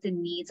and what the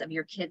needs of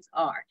your kids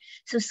are.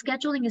 So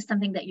scheduling is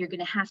something that you're going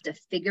to have to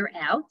figure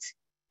out.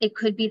 It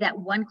could be that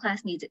one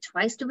class needs it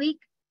twice a week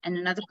and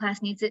another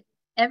class needs it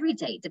every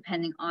day,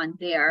 depending on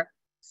their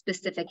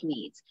specific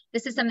needs.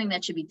 This is something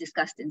that should be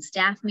discussed in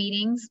staff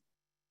meetings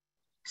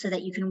so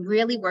that you can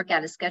really work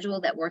out a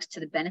schedule that works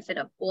to the benefit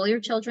of all your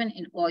children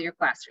in all your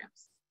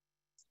classrooms.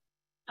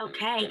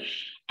 Okay.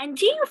 And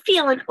do you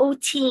feel an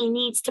OT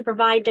needs to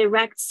provide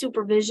direct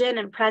supervision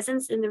and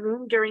presence in the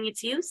room during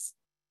its use?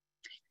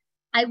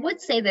 I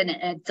would say that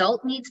an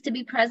adult needs to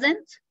be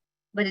present,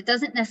 but it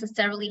doesn't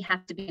necessarily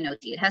have to be an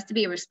OT. It has to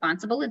be a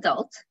responsible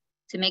adult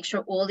to make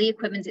sure all the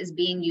equipment is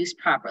being used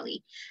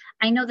properly.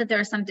 I know that there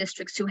are some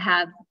districts who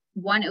have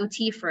one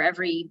OT for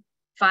every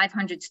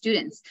 500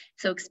 students.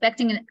 So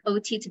expecting an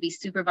OT to be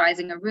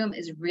supervising a room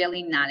is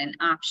really not an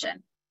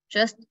option.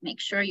 Just make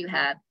sure you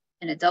have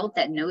an adult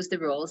that knows the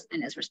rules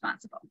and is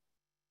responsible.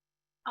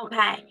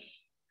 Okay.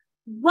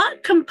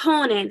 What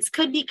components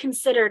could be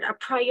considered a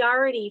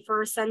priority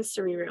for a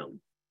sensory room?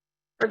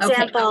 For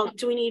example,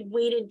 do we need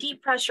weighted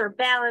deep pressure,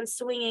 balance,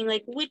 swinging?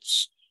 Like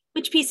which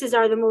pieces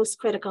are the most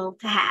critical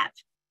to have?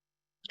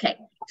 Okay,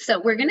 so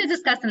we're going to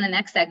discuss in the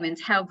next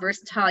segments how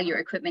versatile your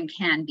equipment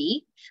can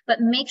be,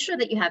 but make sure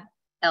that you have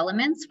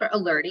elements for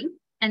alerting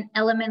and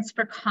elements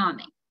for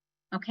calming.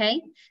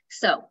 Okay,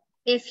 so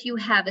if you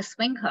have a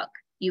swing hook,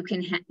 you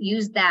can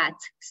use that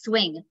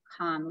swing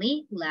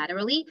calmly,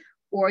 laterally,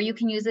 or you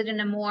can use it in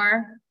a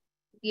more,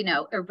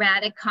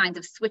 erratic kind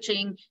of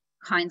switching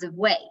kinds of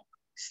way.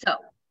 So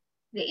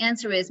the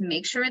answer is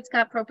make sure it's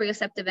got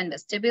proprioceptive and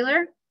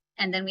vestibular.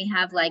 And then we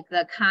have like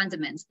the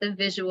condiments, the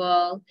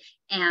visual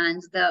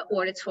and the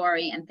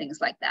auditory and things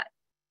like that.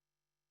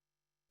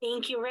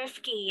 Thank you,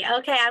 Rifki.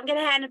 Okay, I'm going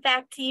to hand it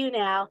back to you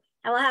now.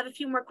 And we'll have a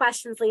few more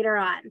questions later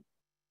on.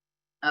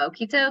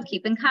 Okie doke,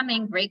 keep them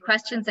coming. Great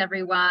questions,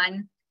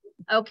 everyone.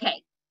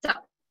 Okay, so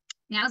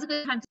now's a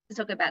good time to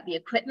talk about the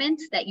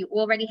equipment that you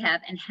already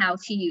have and how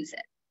to use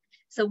it.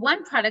 So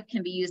one product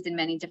can be used in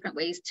many different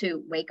ways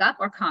to wake up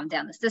or calm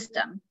down the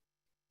system.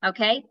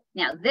 Okay,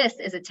 now this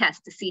is a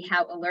test to see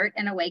how alert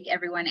and awake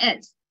everyone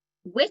is.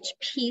 Which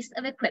piece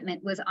of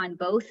equipment was on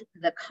both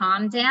the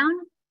calm down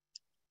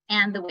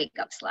and the wake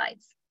up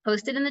slides?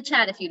 Post it in the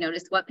chat if you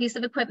noticed what piece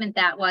of equipment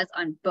that was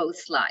on both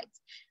slides.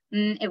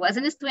 It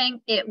wasn't a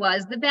swing, it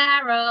was the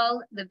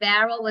barrel. The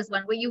barrel was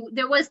one where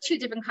there was two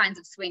different kinds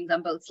of swings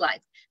on both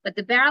slides, but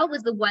the barrel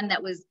was the one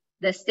that was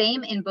the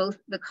same in both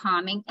the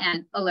calming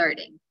and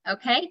alerting,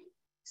 okay?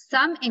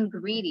 Some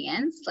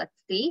ingredients, let's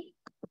see,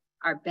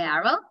 our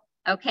barrel.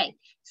 Okay,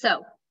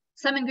 so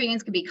some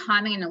ingredients can be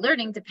calming and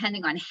alerting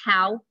depending on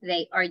how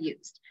they are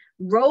used.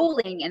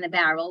 Rolling in the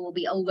barrel will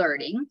be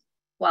alerting,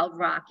 while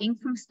rocking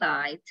from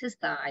side to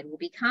side will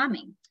be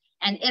calming.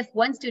 And if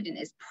one student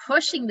is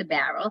pushing the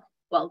barrel,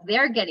 well,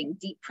 they're getting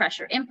deep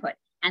pressure input,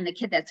 and the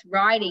kid that's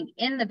riding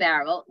in the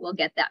barrel will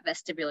get that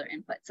vestibular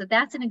input. So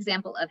that's an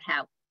example of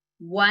how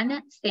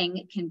one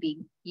thing can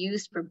be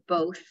used for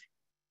both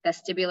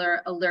vestibular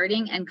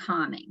alerting and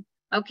calming.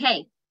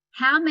 Okay,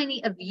 how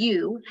many of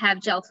you have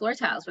gel floor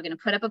tiles? We're going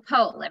to put up a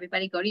poll.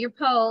 Everybody go to your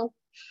poll.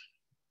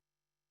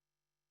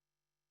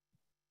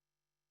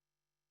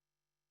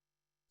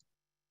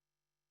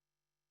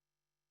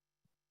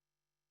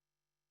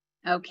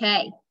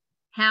 Okay,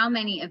 how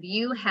many of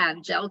you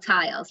have gel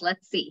tiles?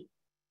 Let's see.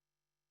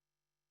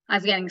 I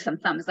was getting some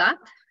thumbs up.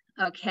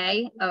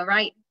 Okay, all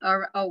right.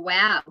 Oh,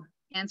 wow.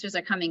 Answers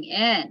are coming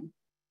in.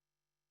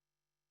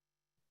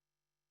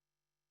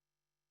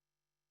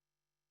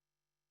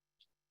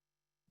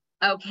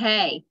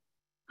 Okay,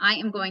 I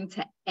am going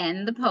to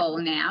end the poll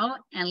now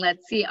and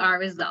let's see our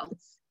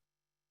results.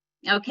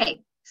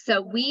 Okay,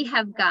 so we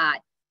have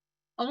got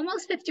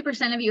almost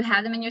 50% of you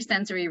have them in your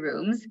sensory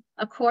rooms,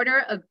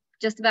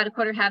 just about a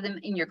quarter have them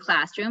in your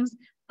classrooms,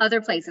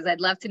 other places.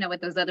 I'd love to know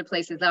what those other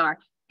places are.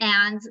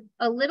 And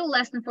a little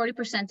less than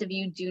 40% of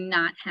you do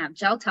not have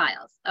gel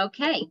tiles.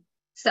 Okay,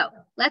 so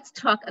let's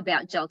talk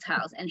about gel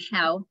tiles and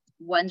how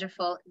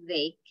wonderful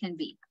they can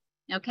be.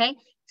 Okay,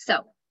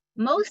 so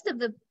most of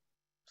the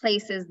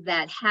places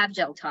that have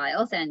gel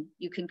tiles, and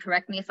you can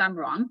correct me if I'm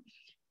wrong,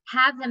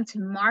 have them to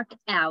mark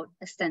out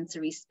a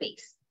sensory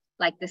space,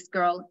 like this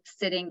girl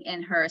sitting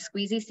in her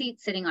squeezy seat,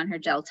 sitting on her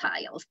gel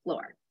tiles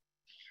floor.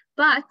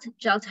 But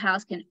gel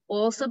tiles can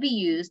also be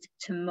used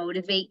to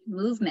motivate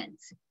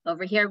movements.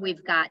 Over here,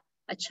 we've got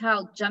a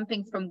child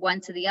jumping from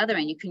one to the other,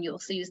 and you can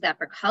also use that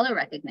for color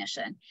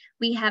recognition.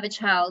 We have a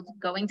child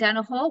going down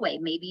a hallway.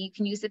 Maybe you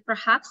can use it for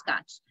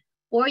hopscotch,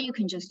 or you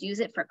can just use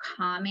it for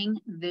calming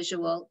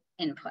visual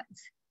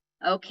inputs.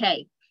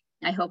 Okay,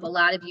 I hope a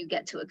lot of you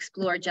get to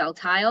explore gel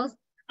tiles.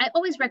 I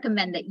always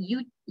recommend that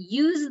you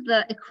use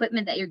the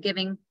equipment that you're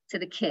giving to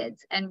the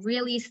kids and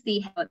really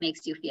see how it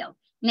makes you feel.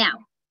 Now,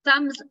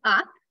 thumbs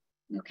up.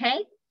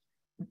 Okay,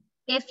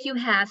 if you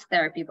have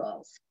therapy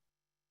balls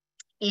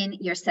in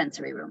your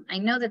sensory room. I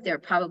know that they're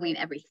probably in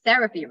every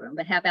therapy room,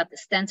 but how about the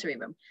sensory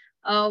room?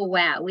 Oh,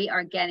 wow, we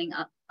are getting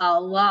a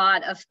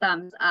lot of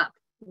thumbs up.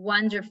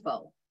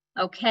 Wonderful.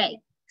 Okay,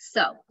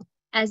 so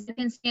as you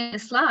can see in the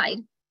slide,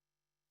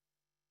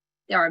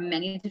 there are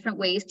many different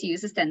ways to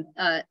use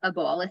a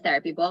ball, a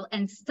therapy ball,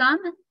 and some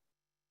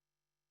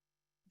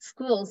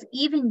schools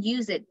even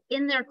use it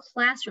in their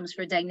classrooms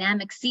for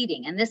dynamic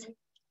seating, and this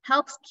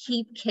helps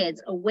keep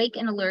kids awake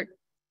and alert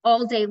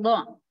all day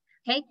long.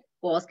 Okay,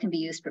 balls can be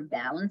used for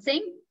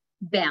balancing,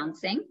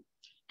 bouncing,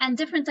 and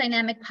different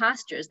dynamic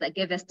postures that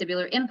give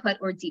vestibular input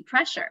or deep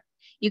pressure.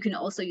 You can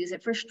also use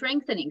it for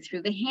strengthening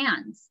through the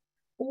hands,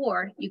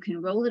 or you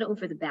can roll it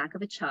over the back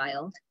of a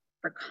child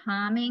for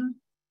calming,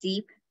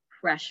 deep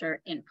pressure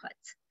input.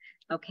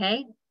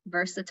 Okay,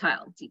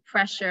 versatile, deep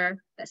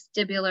pressure,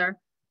 vestibular,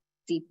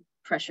 deep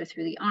pressure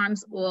through the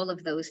arms, all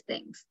of those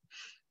things.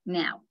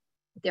 Now,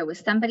 there was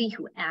somebody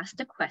who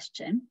asked a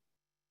question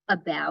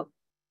about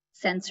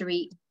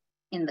sensory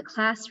in the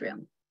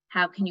classroom.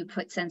 How can you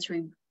put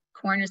sensory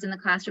corners in the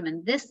classroom?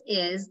 And this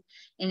is,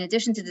 in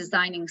addition to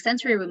designing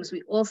sensory rooms,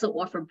 we also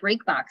offer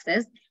break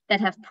boxes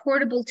that have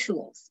portable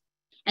tools.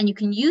 And you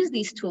can use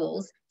these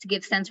tools to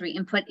give sensory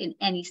input in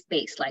any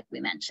space, like we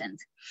mentioned.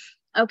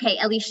 Okay,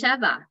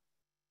 Elisheva,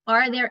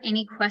 are there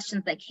any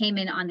questions that came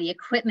in on the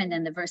equipment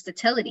and the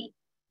versatility?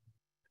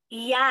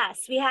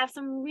 Yes, we have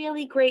some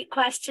really great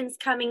questions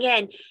coming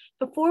in.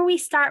 Before we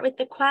start with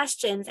the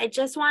questions, I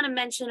just want to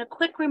mention a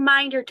quick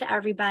reminder to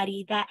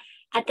everybody that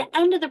at the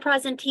end of the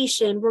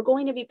presentation, we're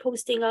going to be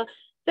posting a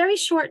very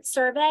short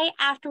survey,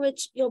 after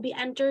which you'll be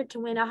entered to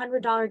win a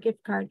 $100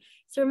 gift card.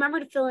 So remember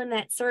to fill in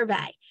that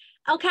survey.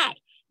 Okay,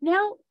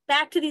 now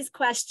back to these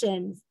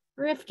questions.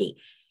 Rifki,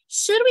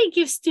 should we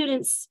give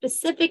students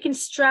specific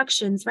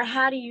instructions for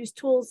how to use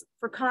tools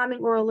for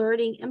calming or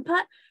alerting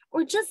input,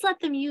 or just let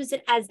them use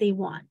it as they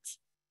want?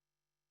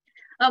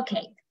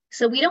 Okay,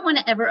 so we don't want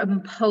to ever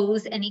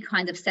impose any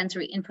kind of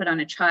sensory input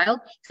on a child.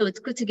 So it's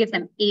good to give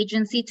them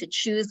agency to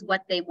choose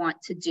what they want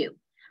to do.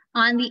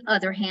 On the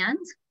other hand,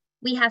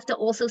 we have to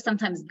also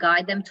sometimes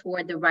guide them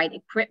toward the right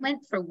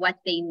equipment for what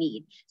they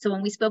need. So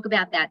when we spoke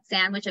about that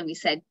sandwich and we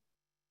said,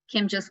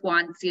 Kim just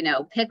wants,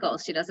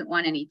 pickles. She doesn't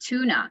want any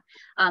tuna.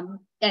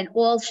 And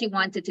all she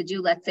wanted to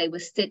do, let's say,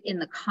 was sit in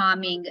the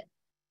calming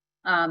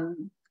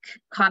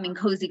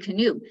cozy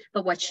canoe.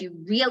 But what she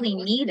really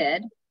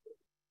needed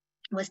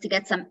was to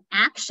get some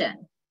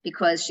action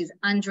because she's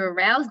under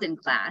aroused in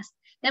class.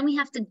 Then we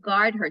have to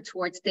guard her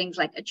towards things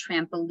like a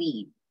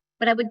trampoline.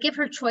 But I would give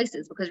her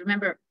choices because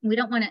remember, we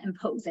don't want to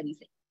impose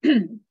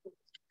anything.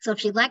 So if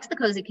she likes the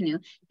cozy canoe,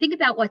 think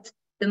about what's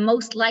the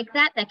most like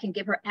that can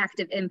give her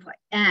active input.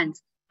 And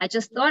I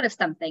just thought of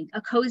something,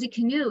 a cozy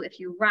canoe, if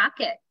you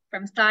rock it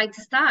from side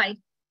to side,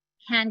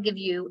 can give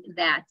you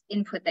that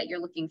input that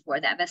you're looking for,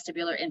 that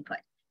vestibular input.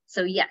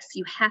 So yes,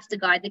 you have to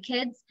guide the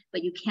kids,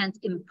 but you can't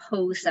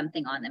impose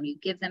something on them. You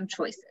give them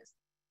choices.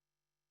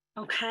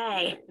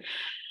 Okay.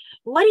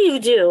 What do you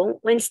do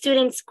when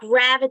students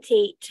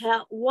gravitate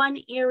to one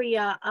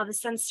area of a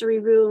sensory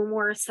room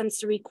or a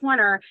sensory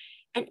corner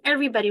and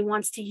everybody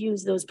wants to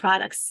use those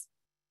products?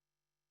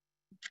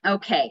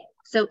 Okay,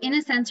 so in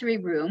a sensory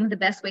room, the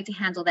best way to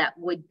handle that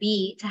would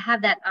be to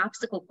have that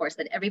obstacle course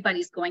that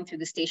everybody's going through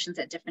the stations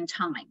at different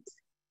times.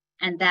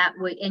 And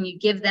you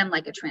give them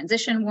like a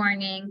transition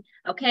warning.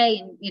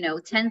 Okay,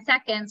 in 10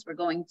 seconds, we're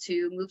going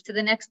to move to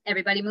the next,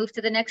 everybody move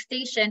to the next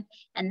station.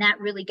 And that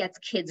really gets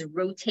kids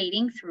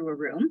rotating through a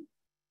room.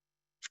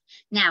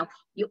 Now,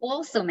 you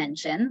also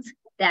mentioned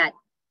that,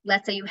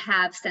 let's say you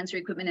have sensory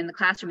equipment in the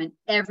classroom and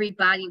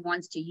everybody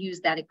wants to use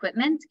that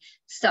equipment.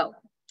 So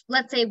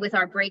let's say with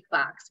our break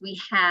box,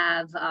 we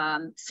have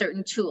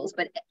certain tools,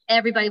 but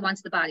everybody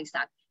wants the body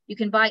stock. You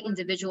can buy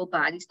individual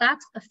body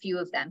stocks, a few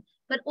of them,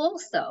 but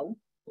also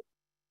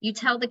you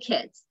tell the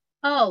kids,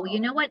 oh, you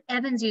know what?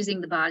 Evan's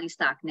using the body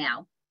stock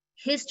now.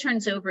 His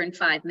turns over in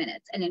 5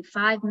 minutes, and in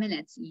 5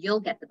 minutes, you'll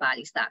get the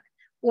body stock.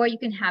 Or you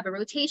can have a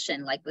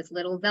rotation, like with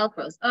little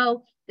Velcros.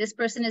 Oh, this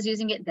person is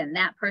using it, then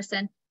that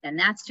person, then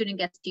that student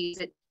gets to use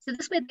it. So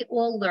this way they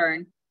all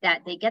learn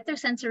that they get their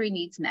sensory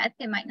needs met.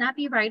 It might not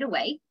be right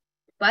away,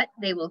 but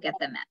they will get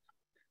them met.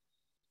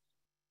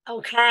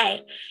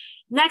 Okay.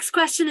 Next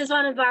question is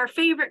one of our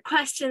favorite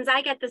questions.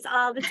 I get this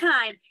all the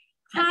time.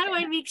 How do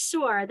I make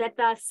sure that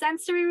the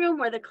sensory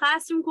room or the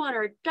classroom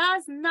corner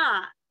does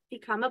not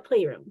become a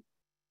playroom?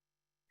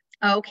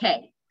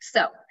 Okay,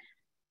 so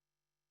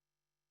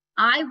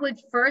I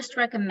would first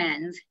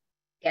recommend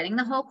getting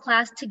the whole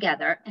class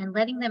together and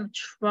letting them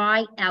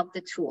try out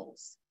the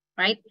tools,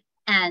 right?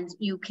 And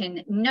you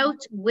can note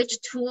which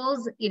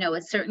tools,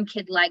 a certain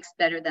kid likes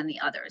better than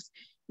the others.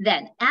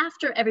 Then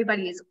after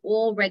everybody is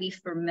already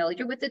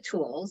familiar with the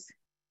tools,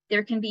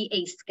 there can be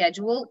a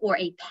schedule or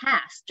a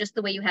pass, just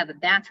the way you have a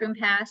bathroom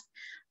pass,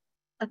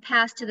 a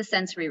pass to the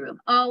sensory room.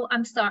 Oh,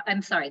 I'm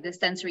sorry, the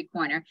sensory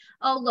corner.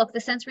 Oh, look,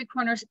 the sensory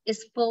corner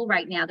is full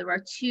right now. There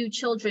are 2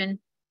 children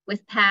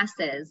with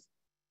passes.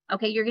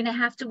 Okay, you're gonna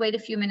have to wait a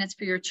few minutes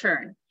for your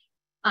turn.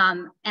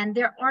 And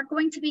there are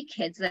going to be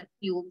kids that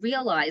you'll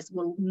realize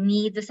will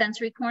need the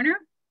sensory corner.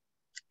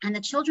 And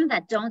the children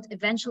that don't,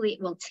 eventually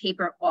it will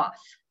taper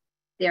off.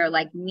 They're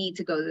like, need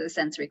to go to the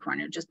sensory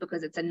corner just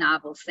because it's a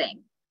novel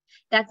thing.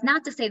 That's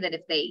not to say that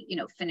if they,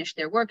 finish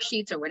their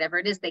worksheets or whatever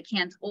it is, they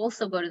can't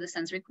also go to the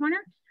sensory corner,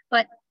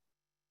 but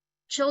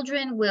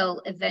children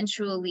will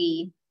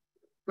eventually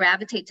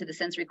gravitate to the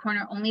sensory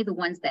corner, only the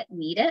ones that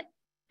need it.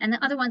 And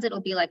the other ones,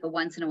 it'll be like a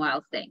once in a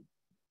while thing.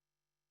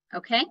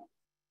 Okay?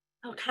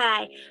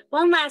 Okay.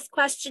 One last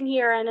question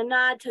here and a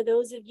nod to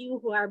those of you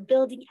who are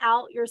building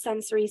out your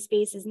sensory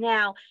spaces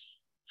now.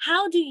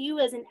 how do you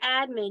as an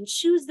admin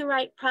choose the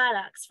right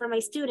products for my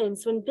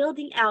students when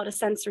building out a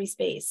sensory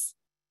space?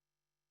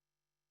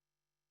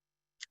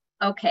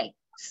 Okay,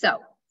 so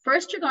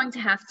first you're going to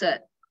have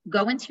to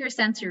go into your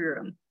sensory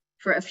room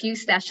for a few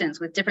sessions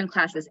with different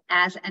classes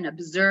as an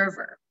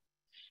observer.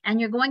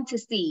 And you're going to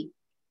see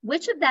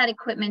which of that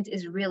equipment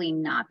is really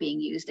not being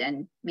used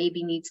and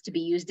maybe needs to be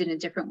used in a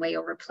different way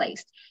or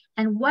replaced.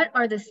 And what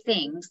are the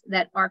things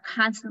that are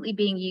constantly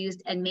being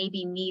used and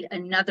maybe need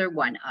another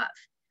one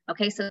of?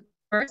 Okay, so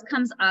first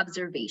comes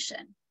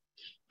observation.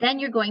 Then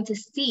you're going to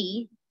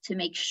see to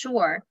make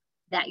sure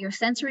that your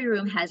sensory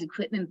room has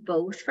equipment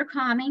both for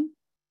calming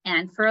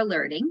and for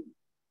alerting.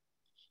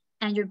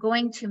 And you're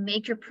going to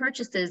make your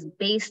purchases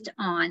based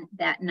on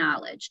that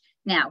knowledge.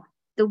 Now,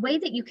 the way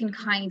that you can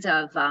kind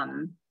of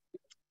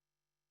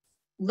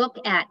look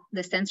at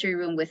the sensory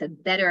room with a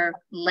better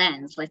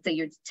lens, let's say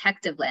your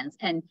detective lens,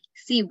 and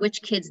see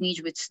which kids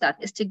need which stuff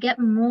is to get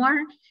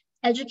more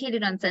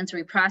educated on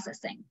sensory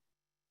processing.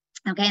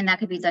 Okay, and that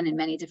could be done in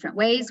many different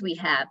ways. We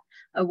have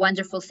a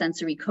wonderful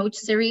sensory coach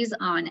series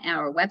on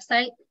our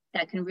website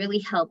that can really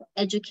help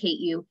educate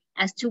you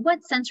as to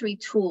what sensory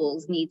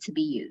tools need to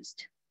be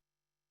used.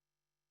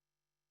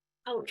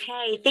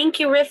 Okay, thank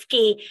you,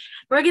 Rifki.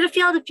 We're going to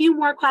field a few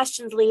more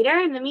questions later.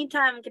 In the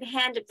meantime, I'm going to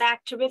hand it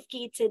back to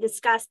Rifki to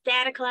discuss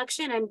data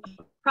collection and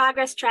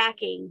progress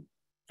tracking.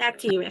 Back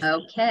to you,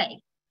 Rifki.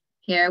 Okay,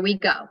 here we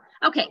go.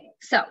 Okay,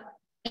 so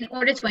in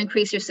order to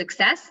increase your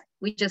success,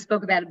 we just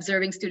spoke about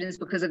observing students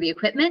because of the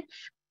equipment.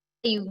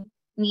 You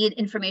need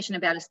information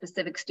about a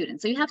specific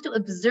student. So you have to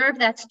observe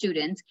that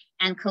student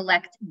and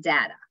collect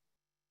data.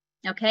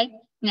 Okay,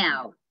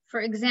 now, for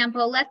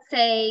example, let's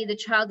say the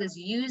child is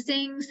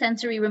using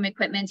sensory room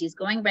equipment. He's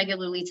going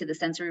regularly to the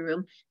sensory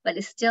room, but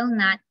is still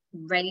not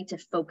ready to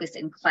focus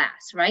in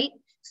class, right?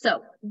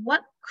 So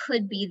what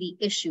could be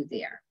the issue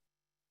there?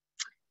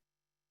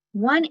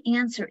 One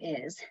answer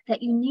is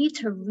that you need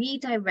to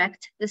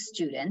redirect the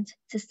student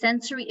to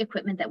sensory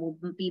equipment that will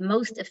be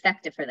most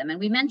effective for them. And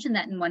we mentioned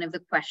that in one of the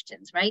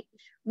questions, right?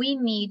 We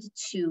need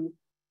to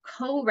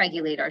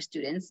co-regulate our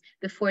students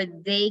before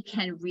they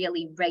can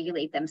really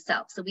regulate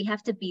themselves. So we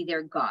have to be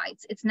their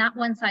guides. It's not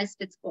one size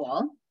fits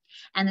all.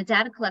 And the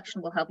data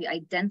collection will help you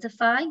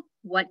identify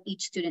what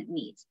each student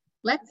needs.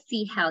 Let's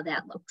see how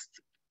that looks.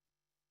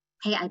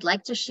 Hey, I'd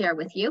like to share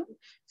with you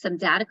some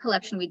data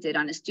collection we did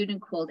on a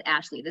student called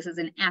Ashley. This is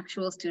an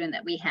actual student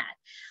that we had.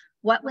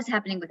 What was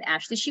happening with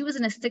Ashley? She was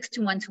in a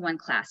 6-to-1-to-1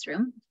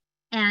 classroom,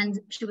 and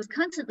she was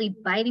constantly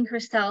biting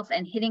herself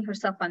and hitting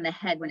herself on the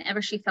head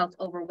whenever she felt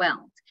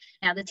overwhelmed.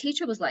 Now, the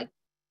teacher was like,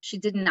 she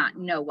did not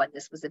know what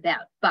this was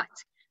about, but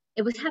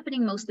it was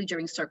happening mostly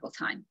during circle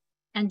time.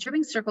 And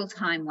during circle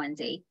time one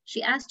day,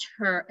 she asked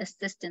her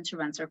assistant to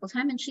run circle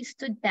time, and she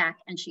stood back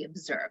and she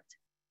observed.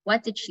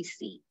 What did she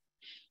see?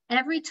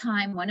 Every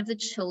time one of the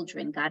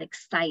children got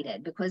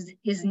excited because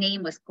his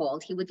name was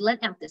called, he would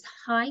let out this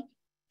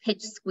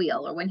high-pitched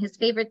squeal, or when his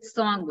favorite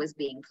song was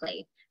being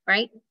played,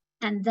 right?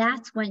 And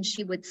that's when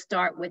she would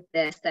start with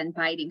this and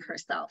biting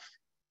herself.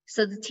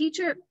 So the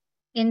teacher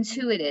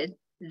intuited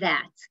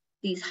that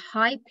these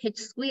high-pitched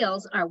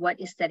squeals are what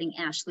is setting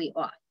Ashley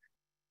off,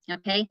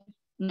 okay?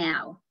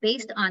 Now,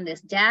 based on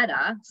this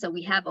data, so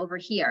we have over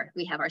here,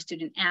 we have our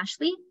student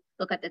Ashley.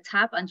 Look at the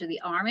top under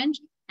the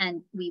orange,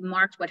 and we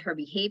marked what her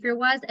behavior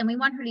was, and we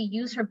want her to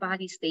use her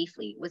body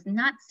safely. It was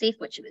not safe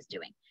what she was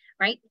doing,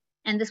 right?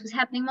 And this was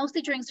happening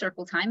mostly during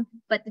circle time,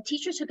 but the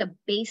teacher took a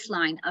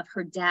baseline of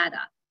her data,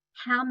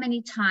 how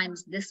many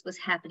times this was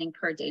happening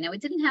per day. Now,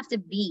 it didn't have to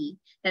be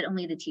that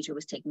only the teacher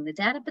was taking the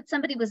data, but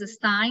somebody was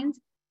assigned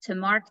to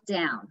mark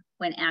down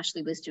when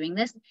Ashley was doing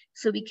this,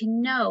 so we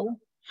can know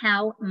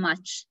how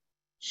much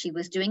she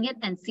was doing it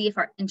and see if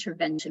our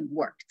intervention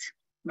worked,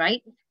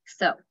 right?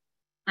 So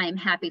I am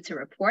happy to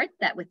report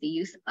that with the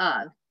use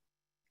of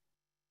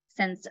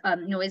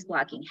noise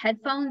blocking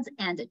headphones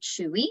and a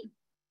Chewy,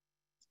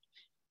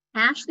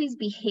 Ashley's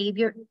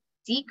behavior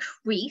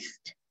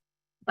decreased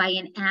by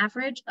an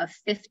average of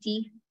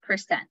 50%,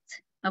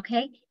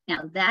 okay?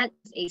 Now that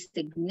is a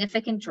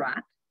significant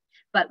drop,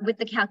 but with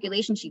the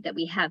calculation sheet that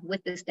we have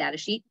with this data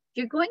sheet,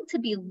 you're going to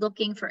be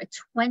looking for a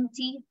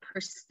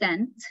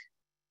 20%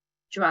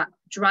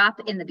 drop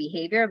in the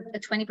behavior, a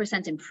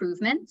 20%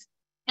 improvement.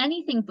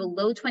 Anything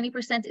below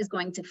 20% is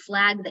going to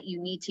flag that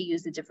you need to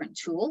use a different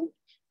tool.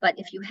 But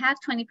if you have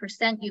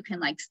 20%, you can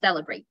like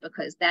celebrate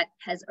because that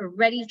has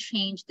already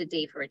changed the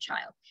day for a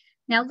child.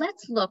 Now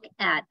let's look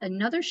at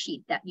another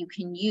sheet that you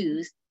can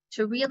use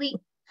to really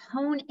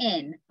hone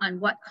in on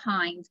what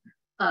kind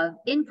of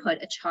input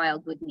a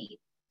child would need.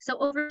 So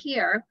over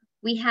here,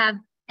 we have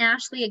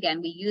Ashley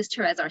again, we used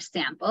her as our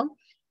sample,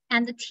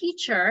 and the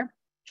teacher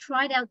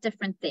tried out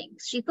different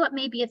things. She thought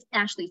maybe if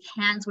Ashley's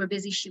hands were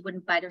busy, she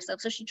wouldn't bite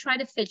herself. So she tried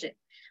to fidget.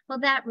 Well,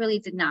 that really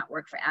did not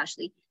work for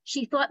Ashley.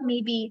 She thought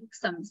maybe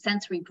some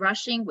sensory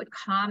brushing would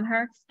calm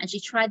her, and she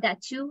tried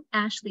that too.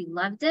 Ashley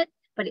loved it,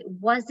 but it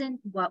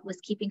wasn't what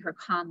was keeping her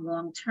calm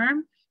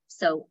long-term.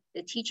 So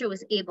the teacher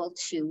was able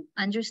to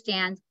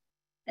understand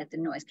that the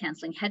noise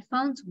canceling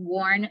headphones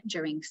worn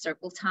during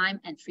circle time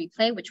and free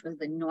play, which was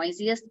the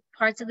noisiest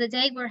parts of the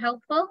day, were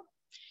helpful.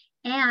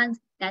 And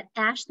that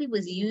Ashley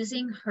was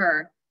using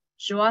her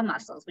jaw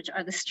muscles, which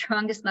are the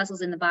strongest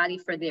muscles in the body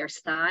for their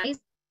size,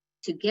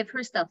 to give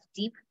herself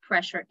deep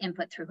pressure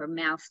input through her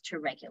mouth to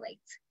regulate.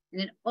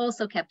 And it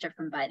also kept her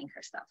from biting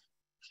herself.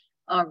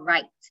 All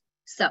right,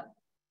 so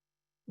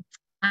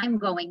I'm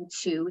going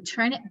to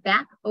turn it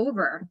back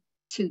over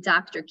to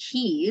Dr.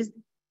 Keys,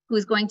 who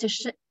is going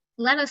to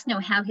let us know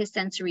how his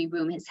sensory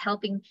room is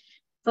helping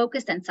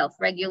focus and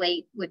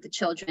self-regulate with the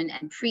children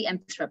and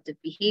preempt disruptive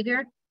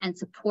behavior and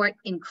support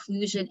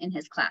inclusion in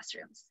his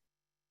classrooms.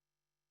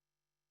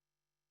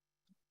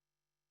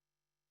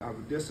 Our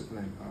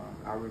discipline,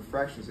 our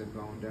infractions have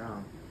gone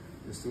down.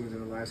 The students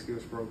in the life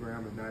skills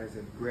program are not as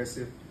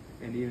aggressive,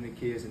 and even the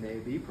kids in the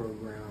AB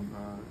program,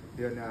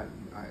 they're not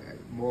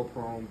more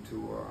prone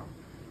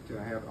to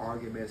have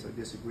arguments or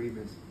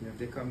disagreements. You know, if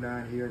they come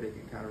down here, they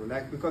can kind of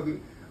relax, because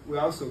we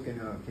also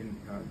can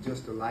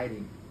adjust the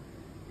lighting,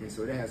 and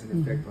so that has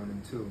an effect on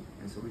them too.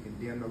 And so we can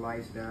dim the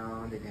lights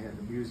down, they can have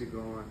the music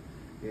on,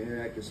 the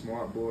interactive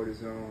smart board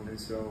is on, and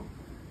so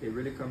they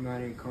really come down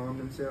here and calm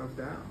themselves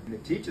down. And the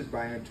teachers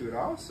buy into it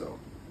also,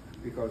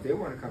 because they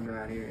want to come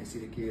down here and see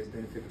the kids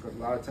benefit, because a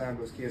lot of times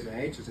those kids are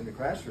anxious in the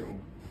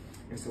classroom.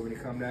 And so when they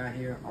come down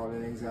here, all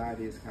that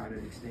anxiety is kind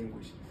of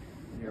extinguished,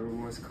 and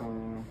everyone's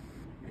calm,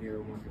 and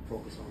everyone can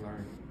focus on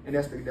learning. And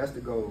that's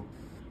the goal,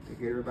 to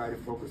get everybody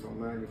focused on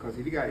learning, because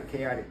if you got a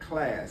chaotic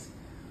class,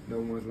 no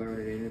one's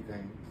learning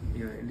anything,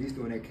 you know, at least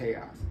during that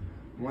chaos.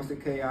 Once the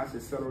chaos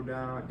is settled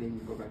down, then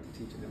you go back to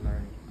teaching and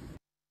learning.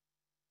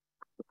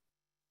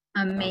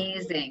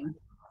 Amazing.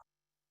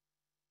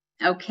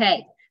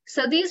 Okay,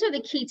 so these are the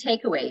key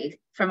takeaways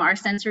from our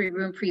sensory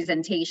room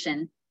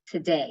presentation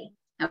today.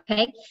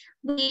 Okay,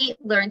 we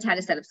learned how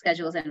to set up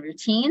schedules and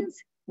routines.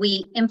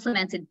 We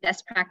implemented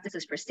best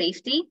practices for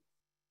safety.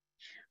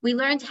 We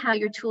learned how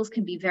your tools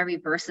can be very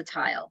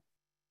versatile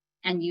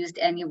and used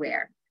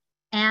anywhere.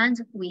 And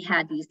we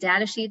had these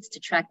data sheets to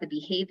track the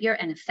behavior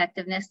and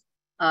effectiveness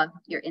of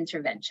your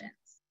interventions.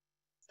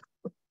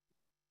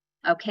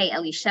 Okay,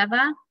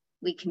 Elisheva,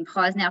 we can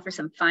pause now for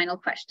some final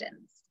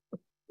questions.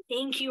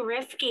 Thank you,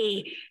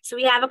 Rifki. So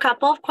we have a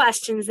couple of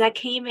questions that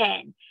came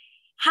in.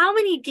 How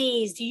many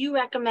days do you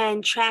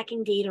recommend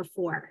tracking data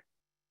for?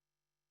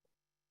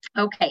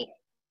 Okay,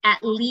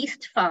 at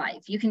least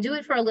 5. You can do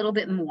it for a little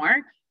bit more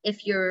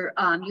if you're,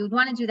 you would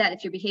want to do that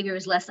if your behavior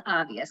is less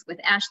obvious. With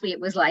Ashley,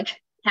 it was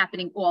like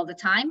happening all the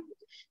time,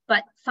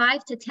 but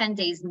 5 to 10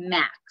 days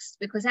max,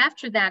 because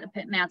after that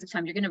amount of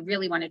time, you're going to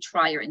really want to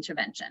try your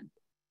intervention.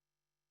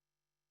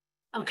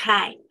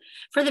 Okay,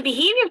 for the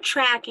behavior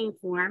tracking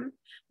form,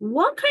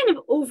 what kind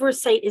of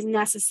oversight is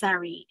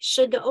necessary?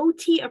 Should the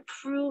OT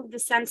approve the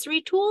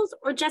sensory tools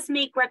or just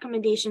make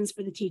recommendations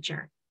for the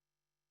teacher?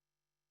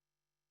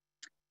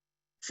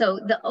 So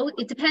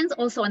it depends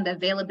also on the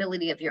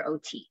availability of your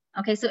OT.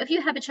 Okay, so if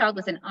you have a child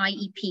with an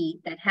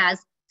IEP that has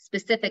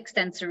specific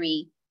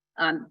sensory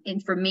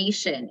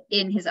information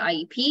in his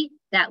IEP,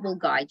 that will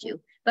guide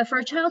you. But for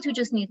a child who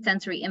just needs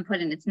sensory input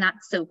and it's not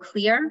so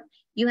clear,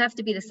 you have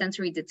to be the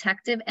sensory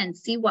detective and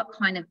see what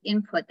kind of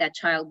input that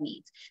child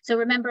needs. So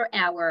remember,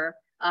 our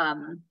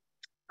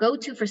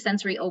go-to for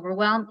sensory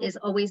overwhelm is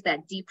always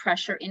that deep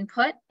pressure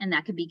input, and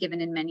that could be given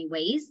in many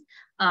ways.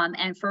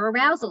 And for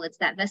arousal, it's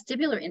that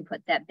vestibular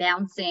input, that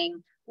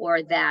bouncing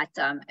or that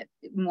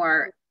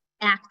more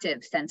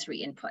active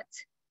sensory input.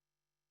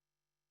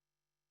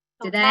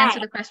 Did that answer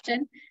the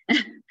question?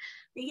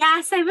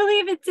 Yes, I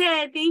believe it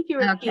did. Thank you,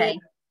 Rifki. Okay.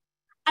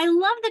 I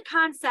love the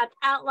concept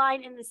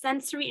outlined in the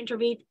sensory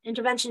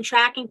intervention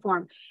tracking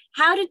form.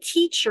 How do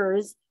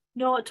teachers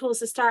know what tools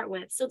to start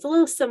with? So it's a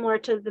little similar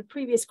to the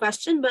previous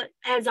question, but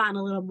adds on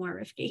a little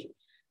more, Rifki.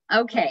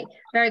 Okay,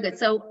 very good.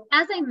 So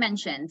as I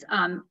mentioned,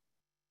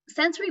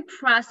 sensory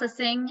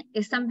processing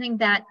is something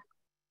that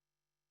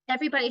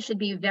everybody should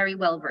be very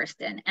well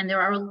versed in. And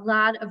there are a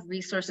lot of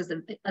resources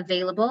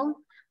available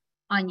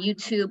on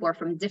YouTube or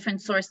from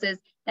different sources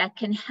that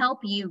can help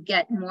you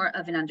get more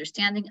of an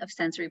understanding of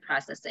sensory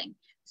processing.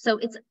 So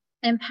it's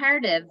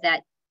imperative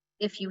that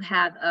if you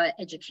have an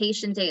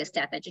education day, a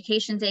staff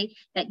education day,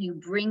 that you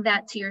bring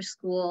that to your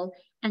school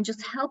and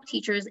just help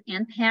teachers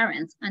and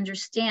parents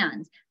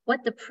understand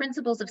what the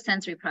principles of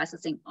sensory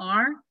processing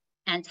are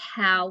and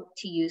how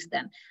to use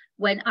them.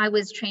 When I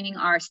was training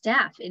our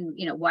staff in,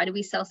 why do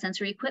we sell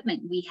sensory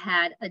equipment? We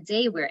had a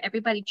day where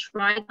everybody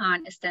tried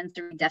on a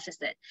sensory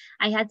deficit.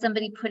 I had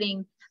somebody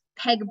putting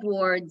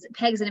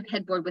pegs in a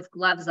pegboard with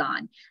gloves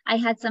on. I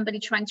had somebody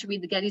trying to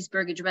read the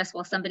Gettysburg Address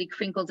while somebody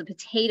crinkled a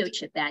potato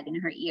chip bag in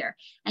her ear.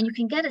 And you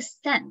can get a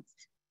sense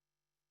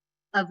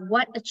of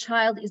what a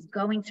child is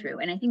going through.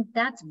 And I think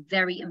that's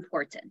very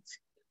important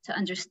to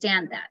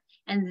understand that.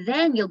 And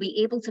then you'll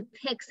be able to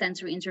pick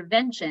sensory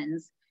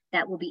interventions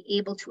that will be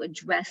able to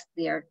address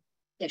their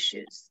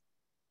issues.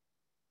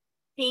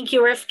 Thank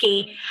you,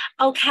 Rifki.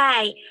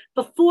 Okay,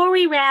 before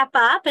we wrap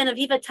up and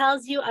Aviva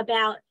tells you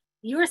about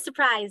your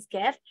surprise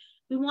gift,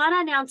 we want to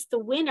announce the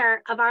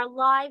winner of our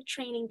live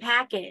training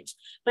package.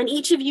 When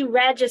each of you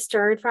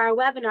registered for our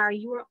webinar,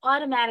 you were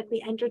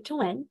automatically entered to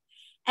win.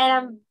 And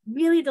I'm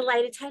really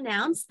delighted to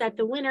announce that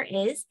the winner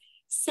is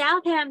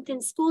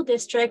Southampton School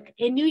District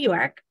in New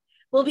York.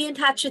 We'll be in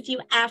touch with you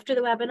after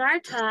the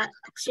webinar to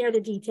share the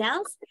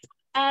details.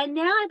 And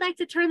now I'd like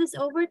to turn this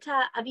over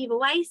to Aviva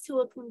Weiss, who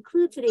will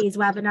conclude today's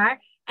webinar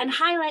and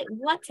highlight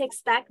what to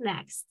expect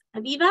next.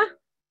 Aviva?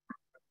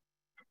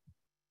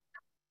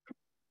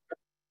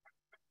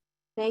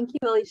 Thank you,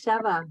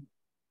 Elisheva.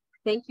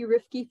 Thank you,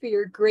 Rifki, for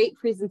your great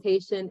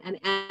presentation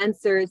and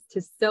answers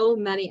to so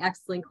many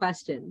excellent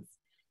questions.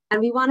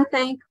 And we want to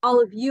thank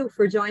all of you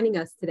for joining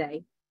us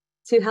today.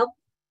 To help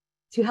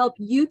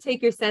you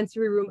take your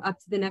sensory room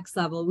up to the next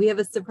level, we have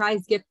a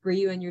surprise gift for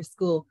you and your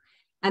school,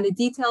 and the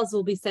details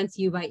will be sent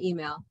to you by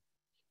email.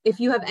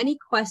 If you have any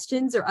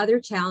questions or other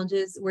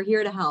challenges, we're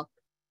here to help.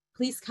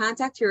 Please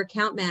contact your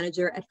account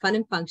manager at Fun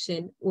and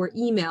Function or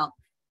email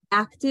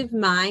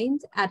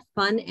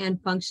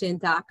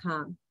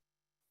activemind@funandfunction.com.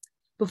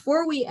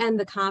 Before we end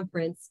the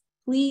conference,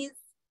 please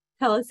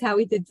tell us how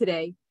we did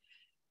today.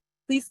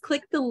 Please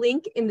click the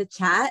link in the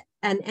chat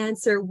and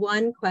answer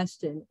one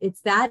question.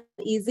 It's that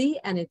easy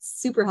and it's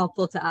super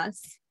helpful to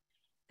us.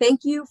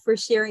 Thank you for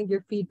sharing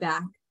your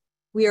feedback.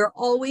 We are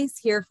always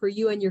here for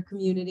you and your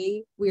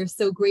community. We are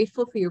so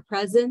grateful for your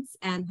presence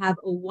and have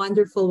a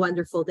wonderful,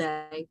 wonderful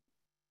day.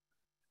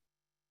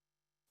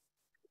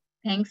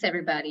 Thanks,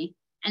 everybody.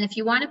 And if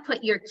you want to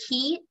put your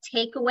key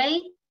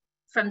takeaway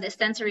from the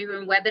Sensory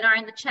Room webinar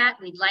in the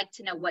chat, we'd like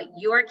to know what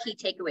your key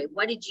takeaway,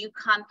 what did you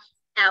come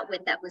out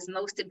with that was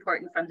most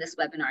important from this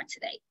webinar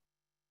today?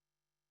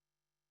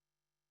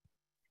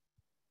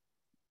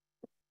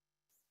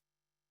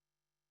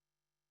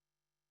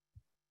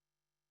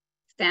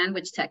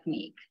 Sandwich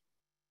technique,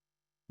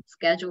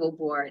 schedule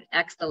board,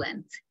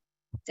 excellent.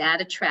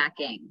 Data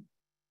tracking,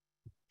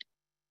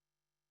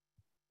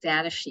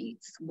 data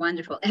sheets,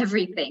 wonderful,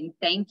 everything,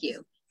 thank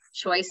you.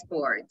 Choice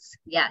boards,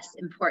 yes,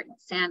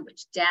 important.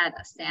 Sandwich,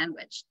 data,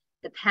 sandwich.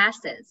 The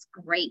passes,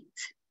 great.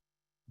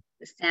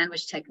 The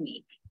sandwich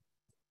technique.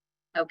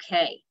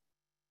 Okay.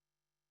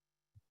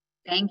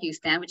 Thank you,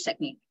 sandwich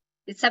technique.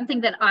 It's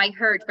something that I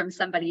heard from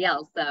somebody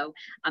else, so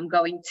I'm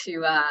going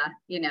to,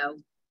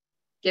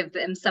 give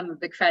them some of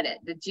the credit.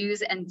 The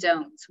do's and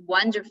don'ts,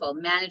 wonderful.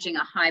 Managing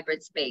a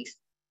hybrid space.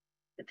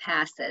 The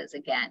passes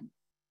again.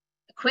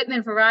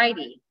 Equipment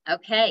variety,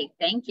 okay,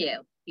 thank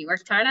you. You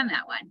worked hard on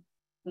that one.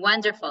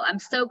 Wonderful. I'm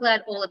so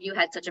glad all of you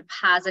had such a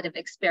positive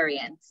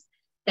experience.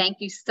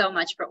 Thank you so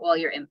much for all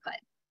your input.